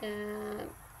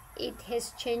 It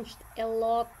has changed a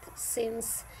lot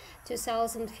since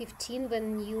 2015,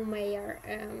 when new mayor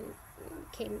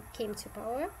came to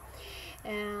power.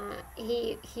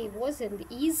 He was and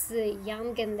is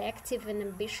young and active and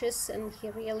ambitious, and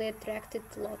he really attracted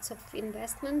lots of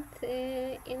investment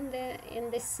in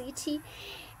the city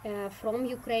from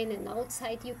Ukraine and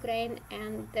outside Ukraine.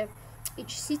 And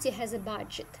each city has a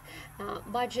budget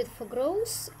for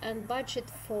growth and budget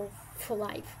for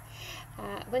life.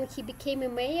 When he became a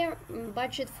mayor,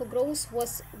 budget for growth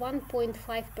was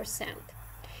 1.5%.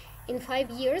 In 5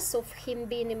 years of him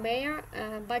being a mayor,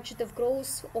 budget of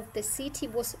growth of the city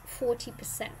was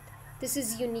 40%. This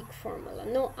is unique formula.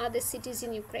 No other cities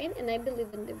in Ukraine, and I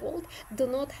believe in the world, do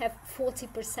not have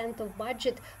 40% of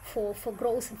budget for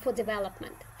growth and for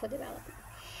development.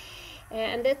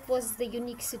 And that was the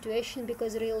unique situation,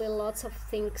 because really lots of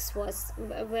things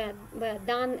were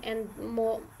done, and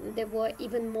there were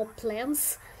even more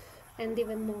plans and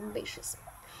even more ambitious.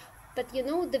 But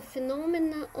the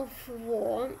phenomena of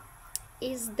war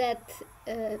is that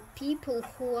people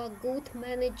who are good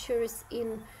managers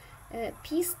in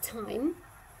peacetime,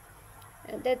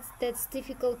 that's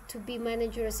difficult to be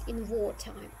managers in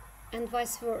wartime, and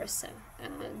vice versa.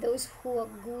 Those who are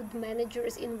good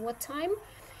managers in wartime,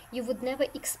 you would never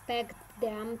expect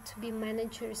them to be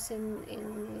managers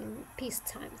in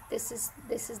peacetime. This is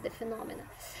the phenomenon.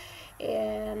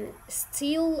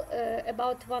 Still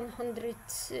about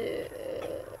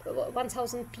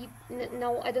 1,000 people,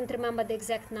 now I don't remember the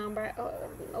exact number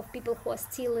of people who are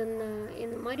still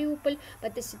in Mariupol,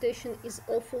 but the situation is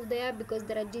awful there because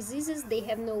there are diseases, they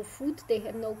have no food, they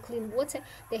have no clean water,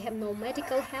 they have no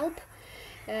medical help,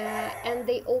 and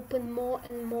they open more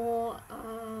and more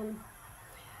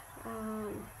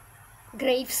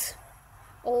graves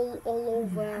all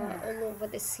over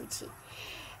the city.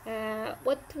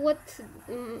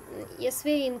 Yes,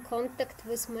 we're in contact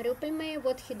with Mariupol mayor.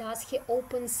 What he does, he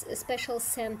opens special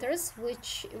centers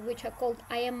which are called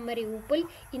I Am Mariupol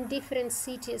in different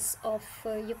cities of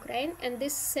Ukraine, and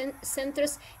these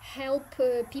centers help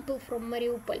people from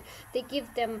Mariupol. They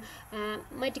give them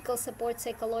medical support,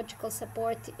 psychological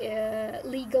support,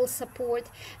 legal support.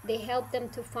 They help them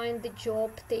to find the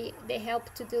job. They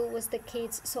help to deal with the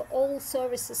kids. So all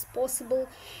services possible.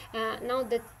 Now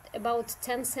that about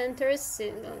 10 centers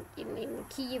in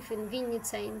Kyiv, in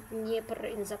Vinnytsia, in Dnieper,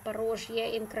 in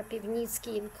Zaporozhye, in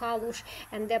Kropivnitsky, in Kalush,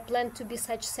 and there planned to be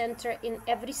such center in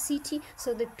every city,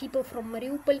 so that people from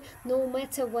Mariupol, no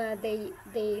matter where they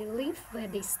live, where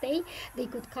they stay, they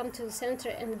could come to the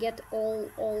center and get all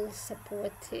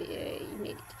support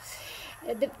needed.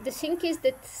 The thing is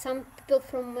that some people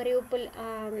from Mariupol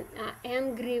are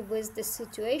angry with the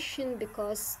situation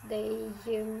because they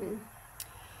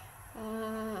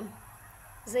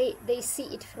see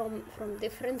it from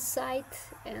different side,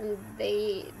 and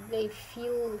they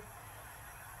feel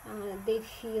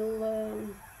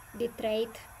betrayed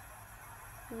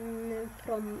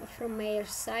from mayor's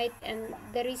side, and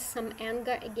there is some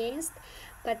anger against.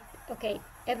 But okay,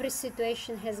 every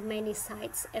situation has many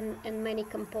sides and many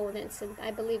components, and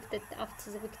I believe that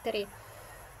after the victory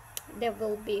there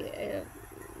will be a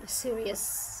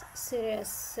serious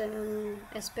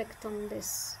aspect on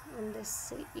this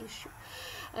issue.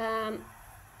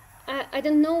 I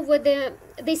don't know whether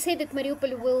they say that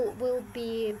Mariupol will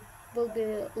be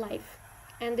live,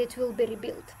 and it will be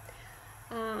rebuilt,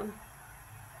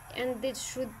 and it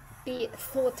should be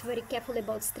thought very carefully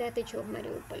about strategy of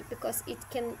Mariupol, because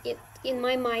in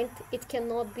my mind it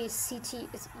cannot be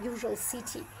usual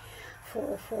city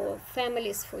for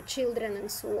families, for children, and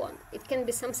so on. It can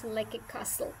be something like a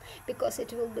castle, because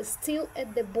it will be still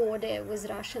at the border with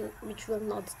Russia, which will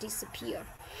not disappear.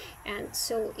 And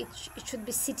so it should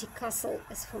be city castle,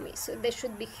 as for me. So there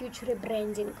should be huge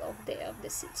rebranding of the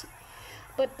city.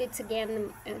 But it's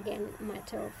again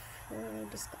matter of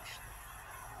discussion.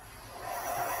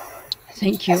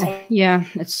 Thank you. Yeah,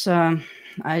 it's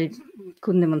I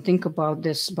couldn't even think about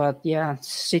this, but yeah,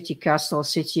 city castle,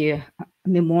 city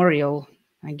memorial,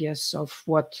 I guess, of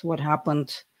what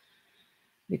happened,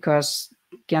 because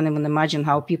can't even imagine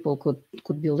how people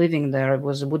could be living there. It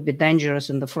would be dangerous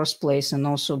in the first place, and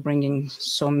also bringing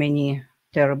so many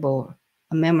terrible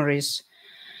memories.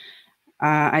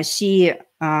 I see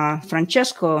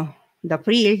Francesco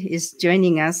D'April is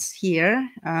joining us here,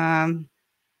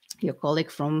 your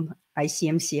colleague from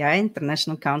ICMCI,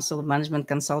 International Council of Management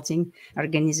Consulting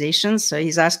Organizations. So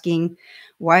he's asking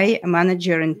why a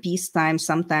manager in peacetime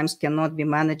sometimes cannot be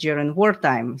manager in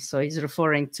wartime. So he's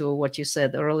referring to what you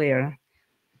said earlier.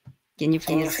 Can you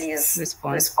please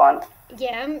respond?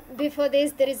 Yeah, before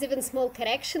this, there is even small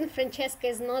correction. Francesca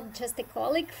is not just a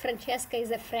colleague, Francesca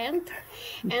is a friend,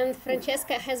 and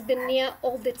Francesca has been near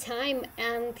all the time,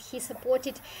 and he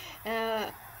supported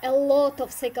a lot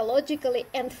of psychologically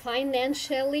and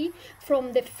financially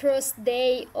from the first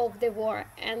day of the war.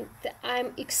 And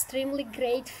I'm extremely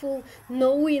grateful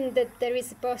knowing that there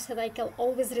is a person I can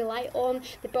always rely on,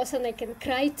 the person I can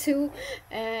cry to,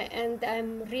 and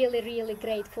I'm really, really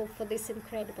grateful for this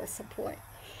incredible support.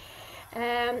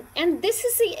 And this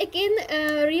is again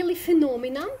really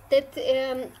phenomenon that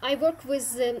I work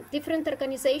with different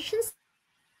organizations.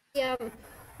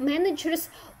 Managers,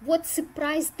 what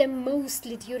surprised them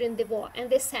mostly during the war, and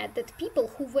they said that people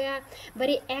who were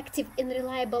very active and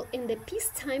reliable in the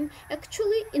peacetime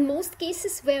actually in most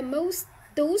cases were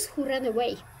those who ran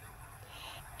away,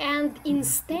 and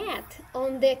instead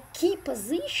on the key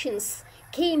positions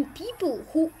came people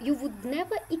who you would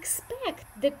never expect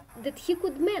that he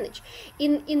could manage.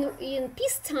 In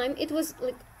peacetime it was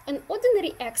like an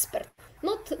ordinary expert,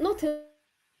 not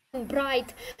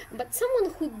bright, but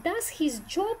someone who does his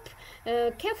job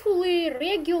carefully,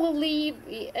 regularly,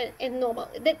 and normal.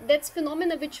 That's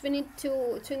phenomena which we need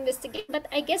to investigate. But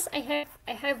I guess I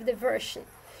have the version.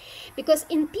 Because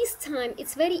in peacetime,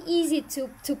 it's very easy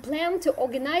to plan, to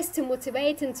organize, to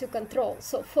motivate, and to control.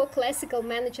 So for classical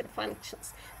manager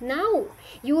functions. Now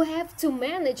you have to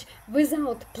manage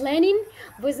without planning,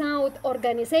 without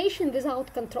organization,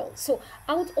 without control. So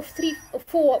out of 3 or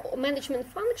 4 management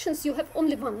functions, you have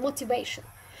only one: motivation.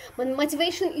 When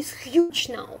motivation is huge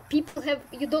now,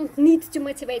 you don't need to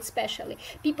motivate specially.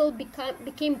 People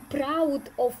became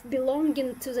proud of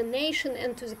belonging to the nation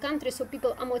and to the country, so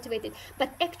people are motivated.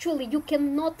 But actually you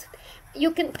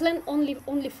can plan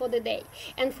only for the day.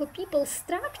 And for people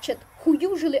structured, who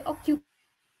usually occupy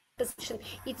position,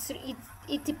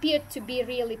 it appeared to be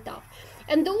really tough.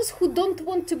 And those who don't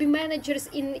want to be managers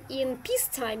in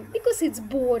peacetime, because it's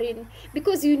boring,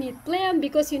 because you need plan,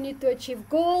 because you need to achieve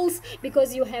goals,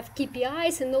 because you have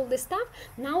KPIs and all this stuff,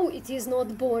 now it is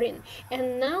not boring.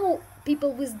 And now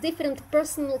people with different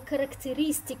personal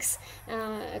characteristics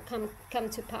come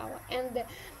to power. And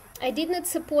I did not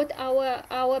support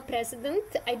our president.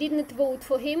 I did not vote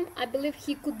for him. I believe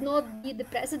he could not be the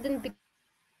president because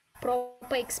of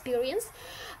proper experience.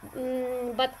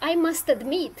 But I must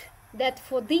admit that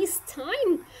for this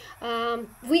time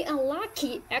we are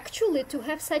lucky actually to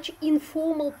have such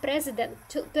informal president,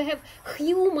 to have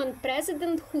human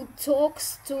president who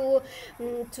talks to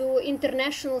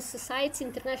international society,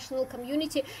 international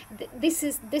community. This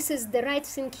is the right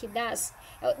thing he does.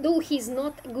 Though he's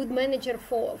not a good manager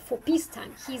for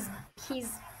peacetime,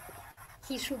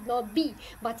 he should not be,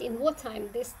 but in wartime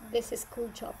this is cool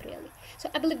job really. So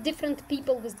I believe different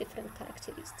people with different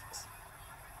characteristics.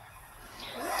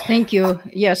 Thank you.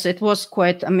 Yes, it was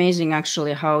quite amazing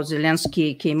actually how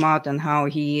Zelensky came out and how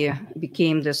he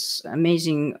became this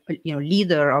amazing,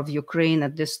 leader of Ukraine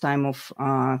at this time of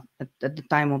at the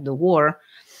time of the war.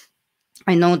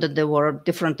 I know that there were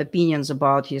different opinions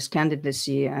about his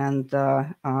candidacy, and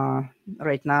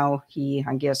right now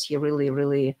I guess he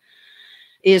really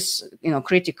is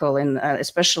critical, and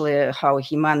especially how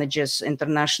he manages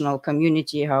international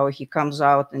community, how he comes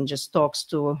out and just talks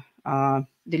to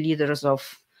the leaders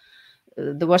of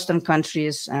the Western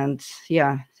countries, and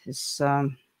yeah,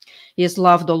 he is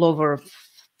loved all over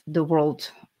the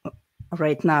world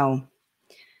right now.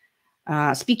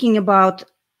 Speaking about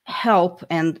help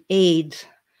and aid,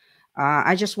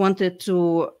 I just wanted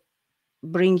to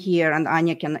bring here, and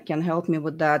Anya can help me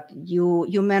with that.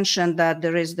 You mentioned that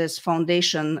there is this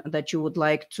foundation that you would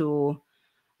like to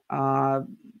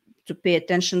pay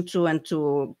attention to and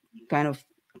to kind of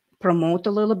promote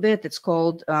a little bit. It's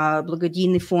called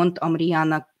Благодійний фонд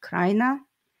Омріяна Країна.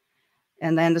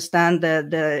 And I understand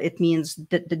that it means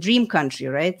the dream country,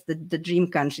 right? The dream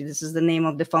country. This is the name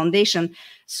of the foundation.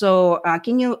 So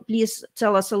can you please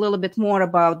tell us a little bit more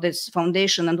about this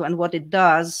foundation and what it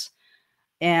does?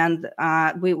 And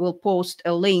we will post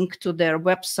a link to their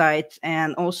website,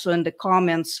 and also in the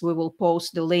comments we will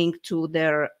post the link to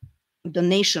their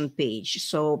donation page.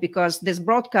 So because this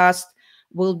broadcast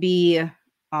will be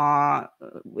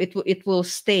it will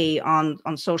stay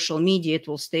on social media, it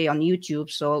will stay on YouTube,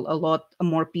 so a lot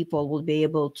more people will be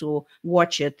able to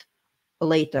watch it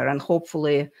later, and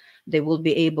hopefully they will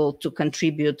be able to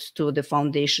contribute to the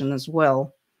foundation as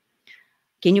well.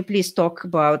 Can you please talk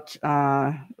about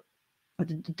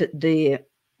the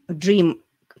Dream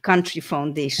Country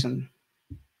Foundation?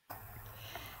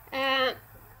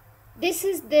 This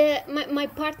is my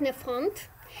partner fund.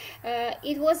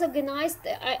 It was organized.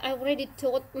 I already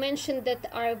mentioned that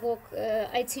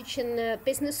I teach in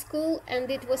business school, and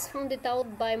it was founded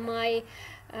out by my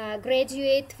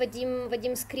graduate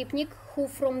Vadim Skripnik, who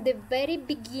from the very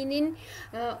beginning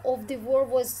of the war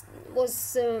was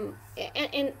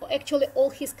and actually all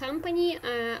his company,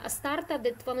 Astarta,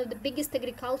 that one of the biggest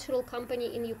agricultural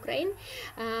company in Ukraine,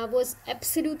 was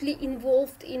absolutely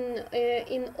involved in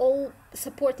all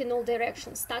support in all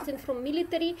directions, starting from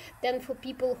military, then for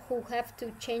people who have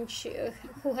to change,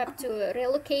 who have to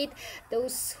relocate,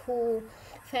 those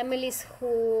families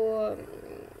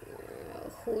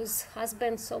whose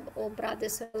husbands or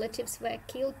brothers or relatives were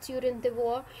killed during the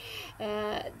war.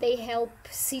 They help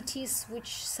cities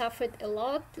which suffered a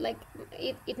lot. Like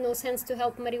it no sense to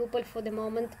help Mariupol for the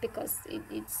moment because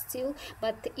it's still,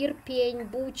 but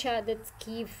Irpin, Bucha, that's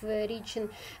Kyiv region,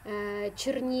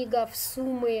 Chernigov,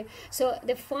 Sumy. So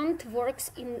the fund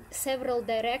works in several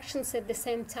directions at the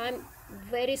same time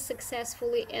very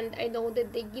successfully, and I know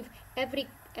that they give every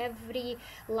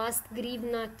last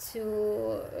grivna to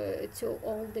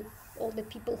all the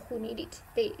people who need it.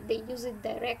 They use it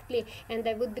directly, and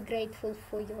I would be grateful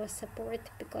for your support,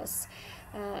 because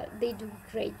they do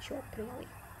a great job, really.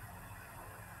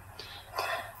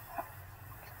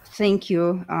 Thank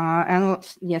you. And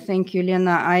yeah, thank you,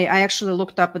 Lena. I actually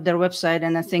looked up at their website,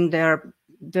 and I think they're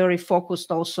very focused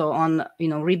also on,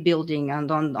 rebuilding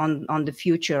and on the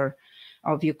future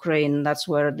of Ukraine. That's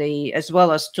where they, as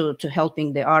well as to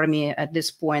helping the army at this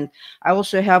point. I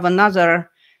also have another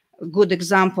good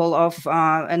example of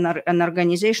an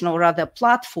organization, or rather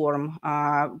platform,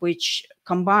 which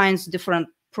combines different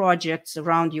projects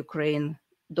around Ukraine,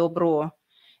 Dobro.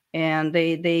 And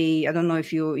they I don't know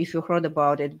if you heard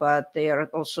about it, but they are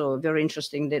also very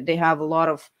interesting. They have a lot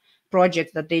of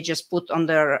projects that they just put on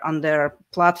their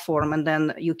platform, and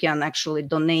then you can actually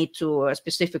donate to a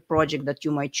specific project that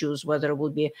you might choose, whether it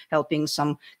will be helping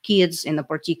some kids in a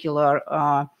particular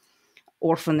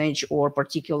orphanage or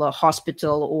particular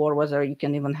hospital, or whether you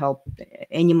can even help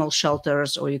animal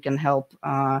shelters, or you can help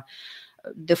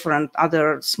different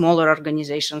other smaller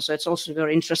organizations. So it's also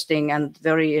very interesting and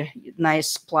very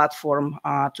nice platform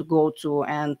to go to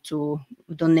and to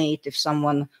donate if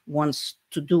someone wants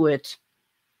to do it.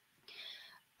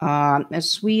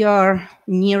 As we are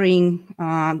nearing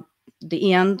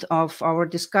the end of our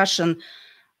discussion,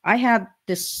 I had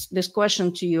this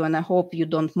question to you, and I hope you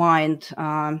don't mind.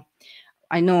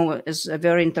 I know, as a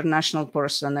very international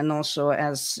person, and also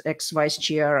as ex-vice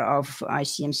chair of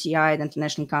ICMCI, the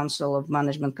International Council of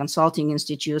Management Consulting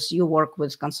Institutes, you work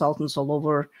with consultants all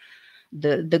over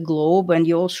the globe, and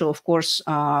you also, of course,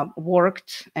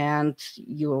 worked and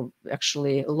you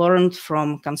actually learned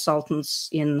from consultants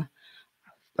in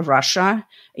Russia.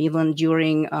 Even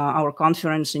during our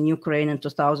conference in Ukraine in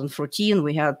 2014,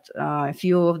 we had a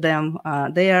few of them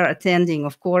there attending,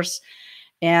 of course.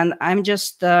 And I'm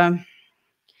just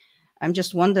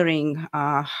wondering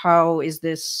how is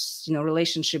this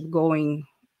relationship going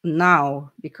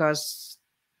now, because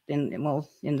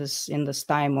in this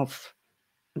time of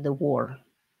the war.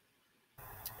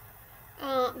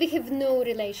 We have no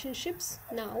relationships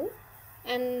now,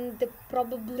 and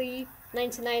probably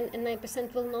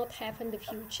 99% will not have in the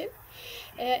future,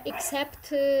 except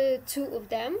two of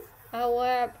them.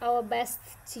 Our best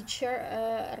teacher,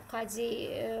 Arkady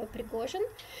Prigozhin,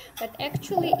 but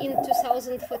actually in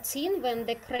 2014, when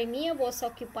the Crimea was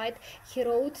occupied, he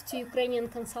wrote to Ukrainian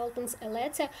consultants a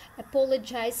letter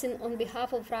apologizing on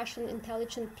behalf of Russian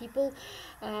intelligent people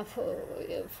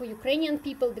for Ukrainian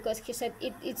people, because he said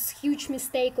it's huge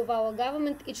mistake of our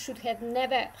government, it should have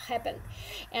never happened.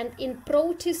 And in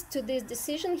protest to this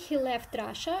decision, he left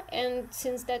Russia, and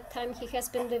since that time he has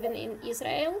been living in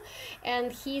Israel,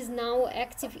 and he is now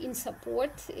active in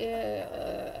support,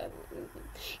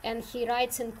 and he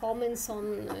writes and comments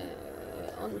on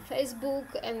Facebook,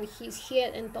 and he's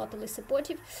here and totally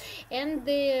supportive. And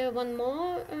one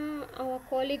more, our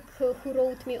colleague who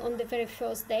wrote me on the very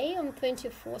first day, on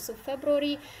 24th of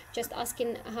February, just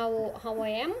asking how I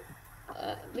am,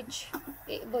 which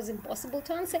was impossible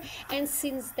to answer. And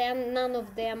since then, none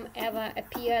of them ever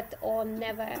appeared or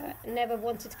never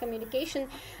wanted communication,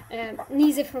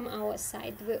 neither from our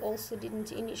side. We also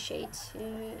didn't initiate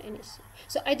anything.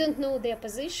 So I don't know their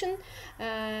position.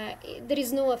 There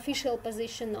is no official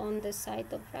position on the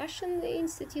side of Russian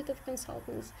Institute of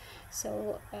Consultants,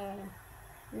 so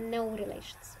no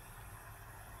relations.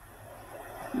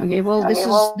 Okay, well,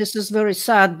 this is very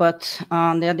sad, but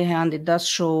on the other hand, it does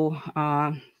show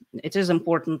it is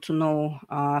important to know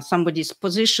somebody's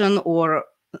position or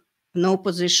no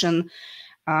position.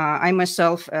 I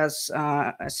myself, as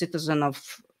a citizen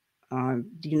of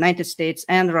the United States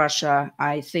and Russia,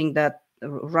 I think that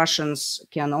Russians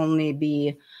can only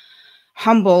be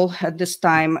humble at this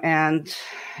time, and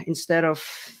instead of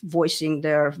voicing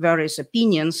their various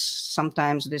opinions,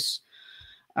 sometimes this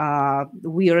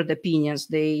weird opinions,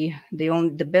 the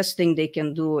best thing they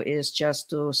can do is just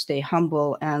to stay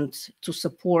humble and to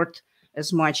support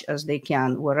as much as they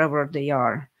can wherever they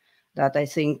are. That, I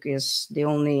think, is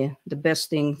the best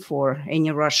thing for any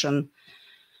Russian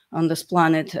on this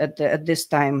planet at this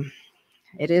time.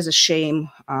 It is a shame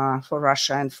for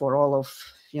Russia and for all of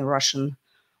Russian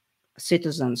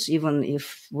citizens. Even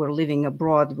if we're living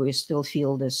abroad, we still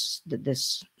feel this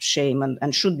shame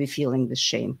and should be feeling this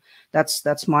shame.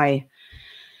 That's my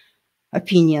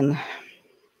opinion.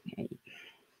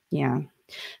 Yeah.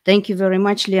 Thank you very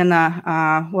much,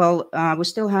 Lena. Well, we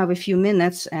still have a few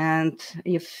minutes, and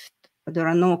if there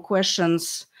are no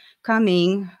questions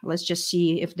coming, let's just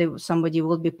see if somebody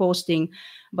will be posting.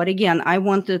 But again, I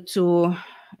wanted to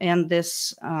end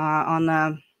this on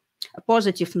a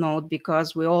positive note,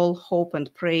 because we all hope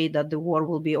and pray that the war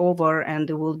will be over and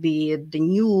there will be the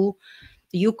new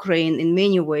Ukraine in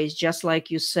many ways. Just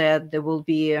like you said, there will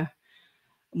be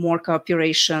more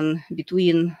cooperation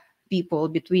between people,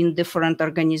 between different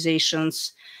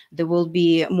organizations. There will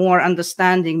be more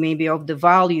understanding maybe of the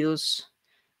values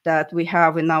that we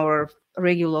have in our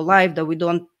regular life that we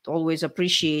don't always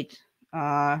appreciate.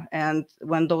 And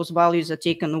when those values are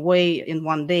taken away in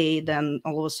one day, then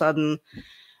all of a sudden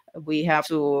we have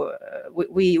to,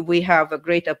 we have a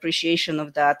great appreciation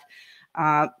of that.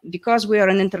 Because we are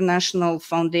an international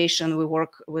foundation, we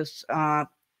work with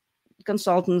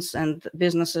consultants and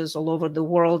businesses all over the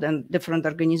world and different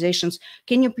organizations.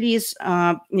 Can you please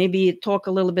maybe talk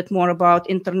a little bit more about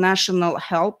international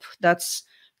help that's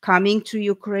coming to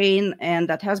Ukraine and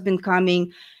that has been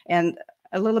coming, and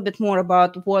a little bit more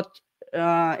about what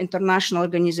international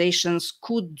organizations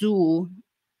could do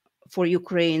for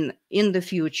Ukraine in the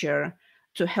future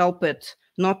to help it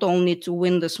not only to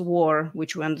win this war,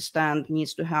 which we understand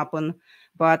needs to happen,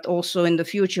 but also in the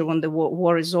future when the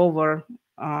war is over,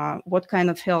 what kind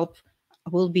of help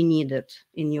will be needed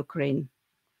in Ukraine?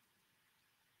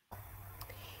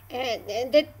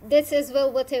 And that's as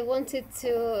well what I wanted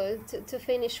to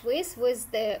finish with, was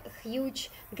the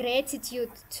huge gratitude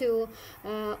to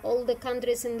all the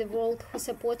countries in the world who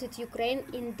supported Ukraine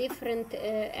in different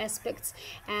aspects,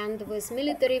 and with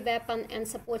military weapon and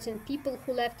supporting people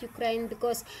who left Ukraine,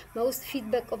 because most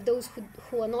feedback of those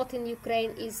who are not in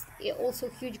Ukraine is also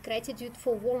huge gratitude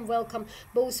for warm welcome,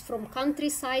 both from country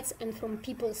sides and from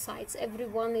people sides.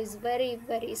 Everyone is very,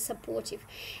 very supportive,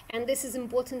 and this is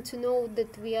important to know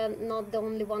that we are not the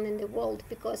only one in the world,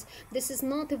 because this is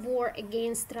not a war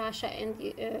against Russia and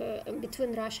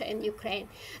between Russia and Ukraine.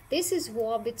 This is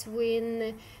war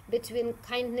between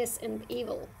kindness and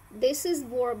evil. This is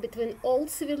war between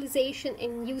old civilization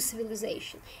and new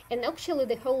civilization, and actually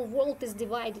the whole world is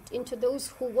divided into those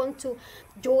who want to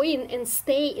join and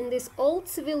stay in this old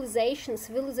civilization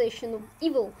of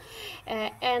evil,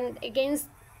 and against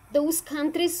those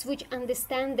countries which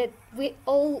understand that we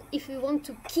all, if we want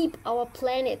to keep our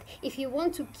planet, if you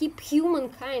want to keep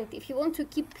humankind, if you want to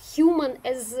keep human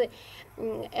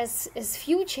as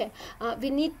future, we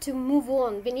need to move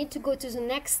on. We need to go to the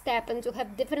next step and to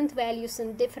have different values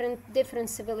and different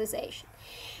civilization.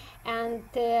 And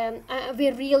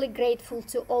we're really grateful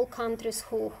to all countries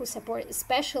who support,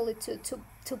 especially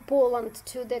to Poland,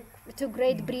 to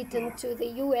Great Britain, to the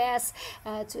US,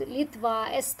 to Litva,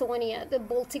 Estonia, the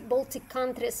Baltic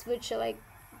countries, which are like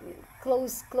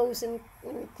close.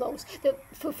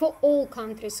 For all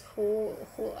countries who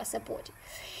are supporting.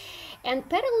 And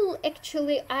parallel,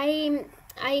 actually, I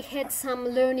had some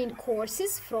learning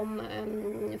courses from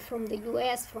the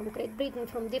US, from Great Britain,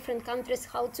 from different countries,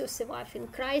 how to survive in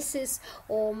crisis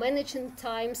or managing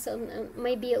times, and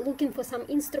maybe looking for some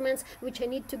instruments which I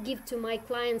need to give to my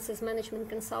clients as management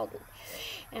consultant.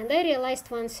 And I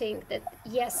realized one thing, that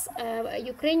yes,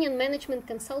 Ukrainian management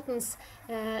consultants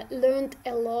learned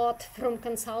a lot from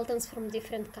consultants from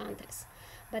different countries.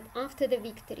 But after the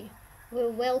victory,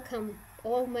 we'll welcome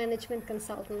all management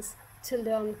consultants to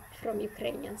learn from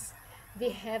Ukrainians. We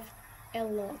have a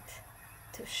lot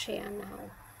to share now,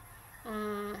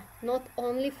 not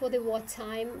only for the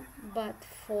wartime, but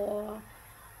for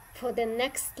the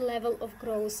next level of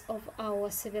growth of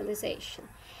our civilization.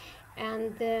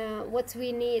 And what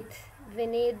we need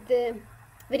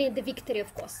the victory,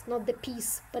 of course, not the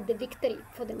peace, but the victory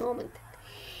for the moment.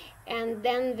 And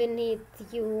then we need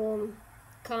you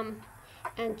come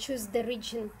and choose the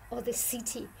region or the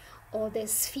city or the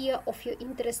sphere of your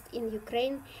interest in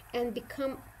Ukraine and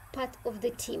become part of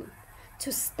the team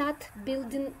to start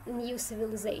building new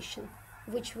civilization,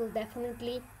 which will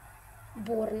definitely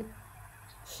born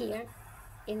here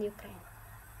in Ukraine.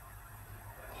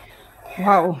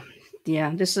 Wow,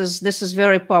 yeah, this is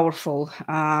very powerful,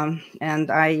 and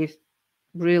I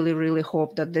really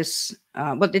hope that this,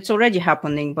 but it's already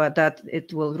happening, but that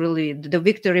it will really, the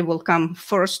victory will come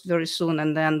first very soon,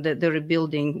 and then the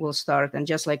rebuilding will start. And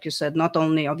just like you said, not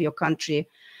only of your country,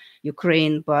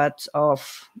 Ukraine, but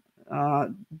of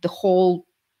the whole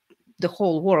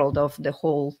world, of the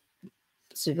whole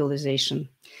civilization.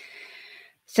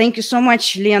 Thank you so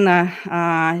much, Lena.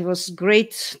 It was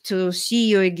great to see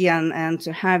you again and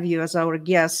to have you as our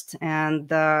guest. And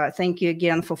thank you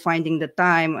again for finding the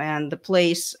time and the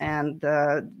place and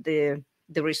the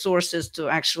resources to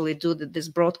actually do this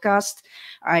broadcast.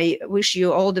 I wish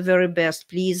you all the very best.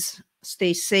 Please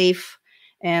stay safe.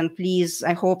 And please,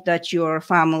 I hope that your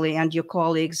family and your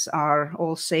colleagues are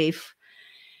all safe.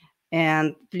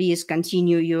 And please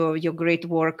continue your great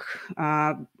work.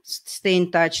 Stay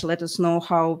in touch. Let us know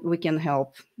how we can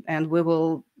help. And we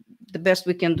will, the best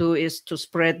we can do is to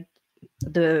spread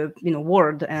the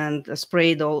word and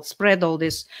spread all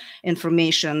this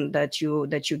information that you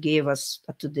gave us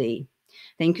today.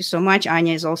 Thank you so much.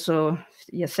 Anya is also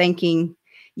thanking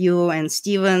you, and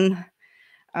Stephen.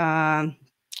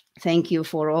 Thank you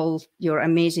for all your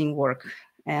amazing work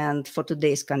and for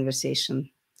today's conversation.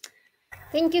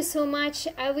 Thank you so much.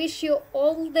 I wish you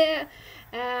all the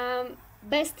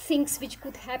best things which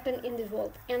could happen in the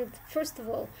world. And first of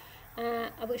all,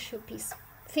 I wish you peace.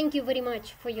 Thank you very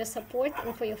much for your support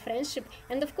and for your friendship.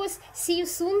 And of course, see you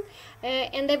soon.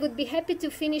 And I would be happy to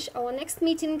finish our next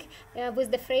meeting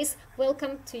with the phrase,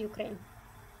 "Welcome to Ukraine."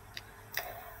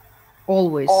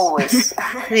 Always. Always.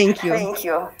 Thank you. Thank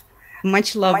you.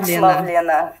 Much love, Much Lena. love,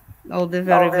 Lena. All the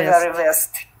very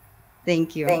best.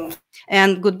 Thank you.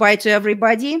 And goodbye to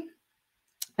everybody.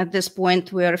 At this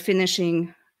point, we are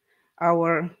finishing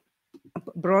our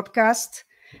broadcast,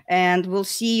 and we'll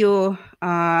see you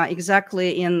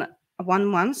exactly in 1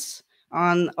 month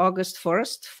on August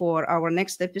 1st for our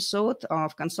next episode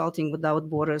of Consulting Without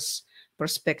Borders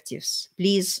Perspectives.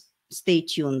 Please stay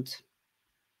tuned.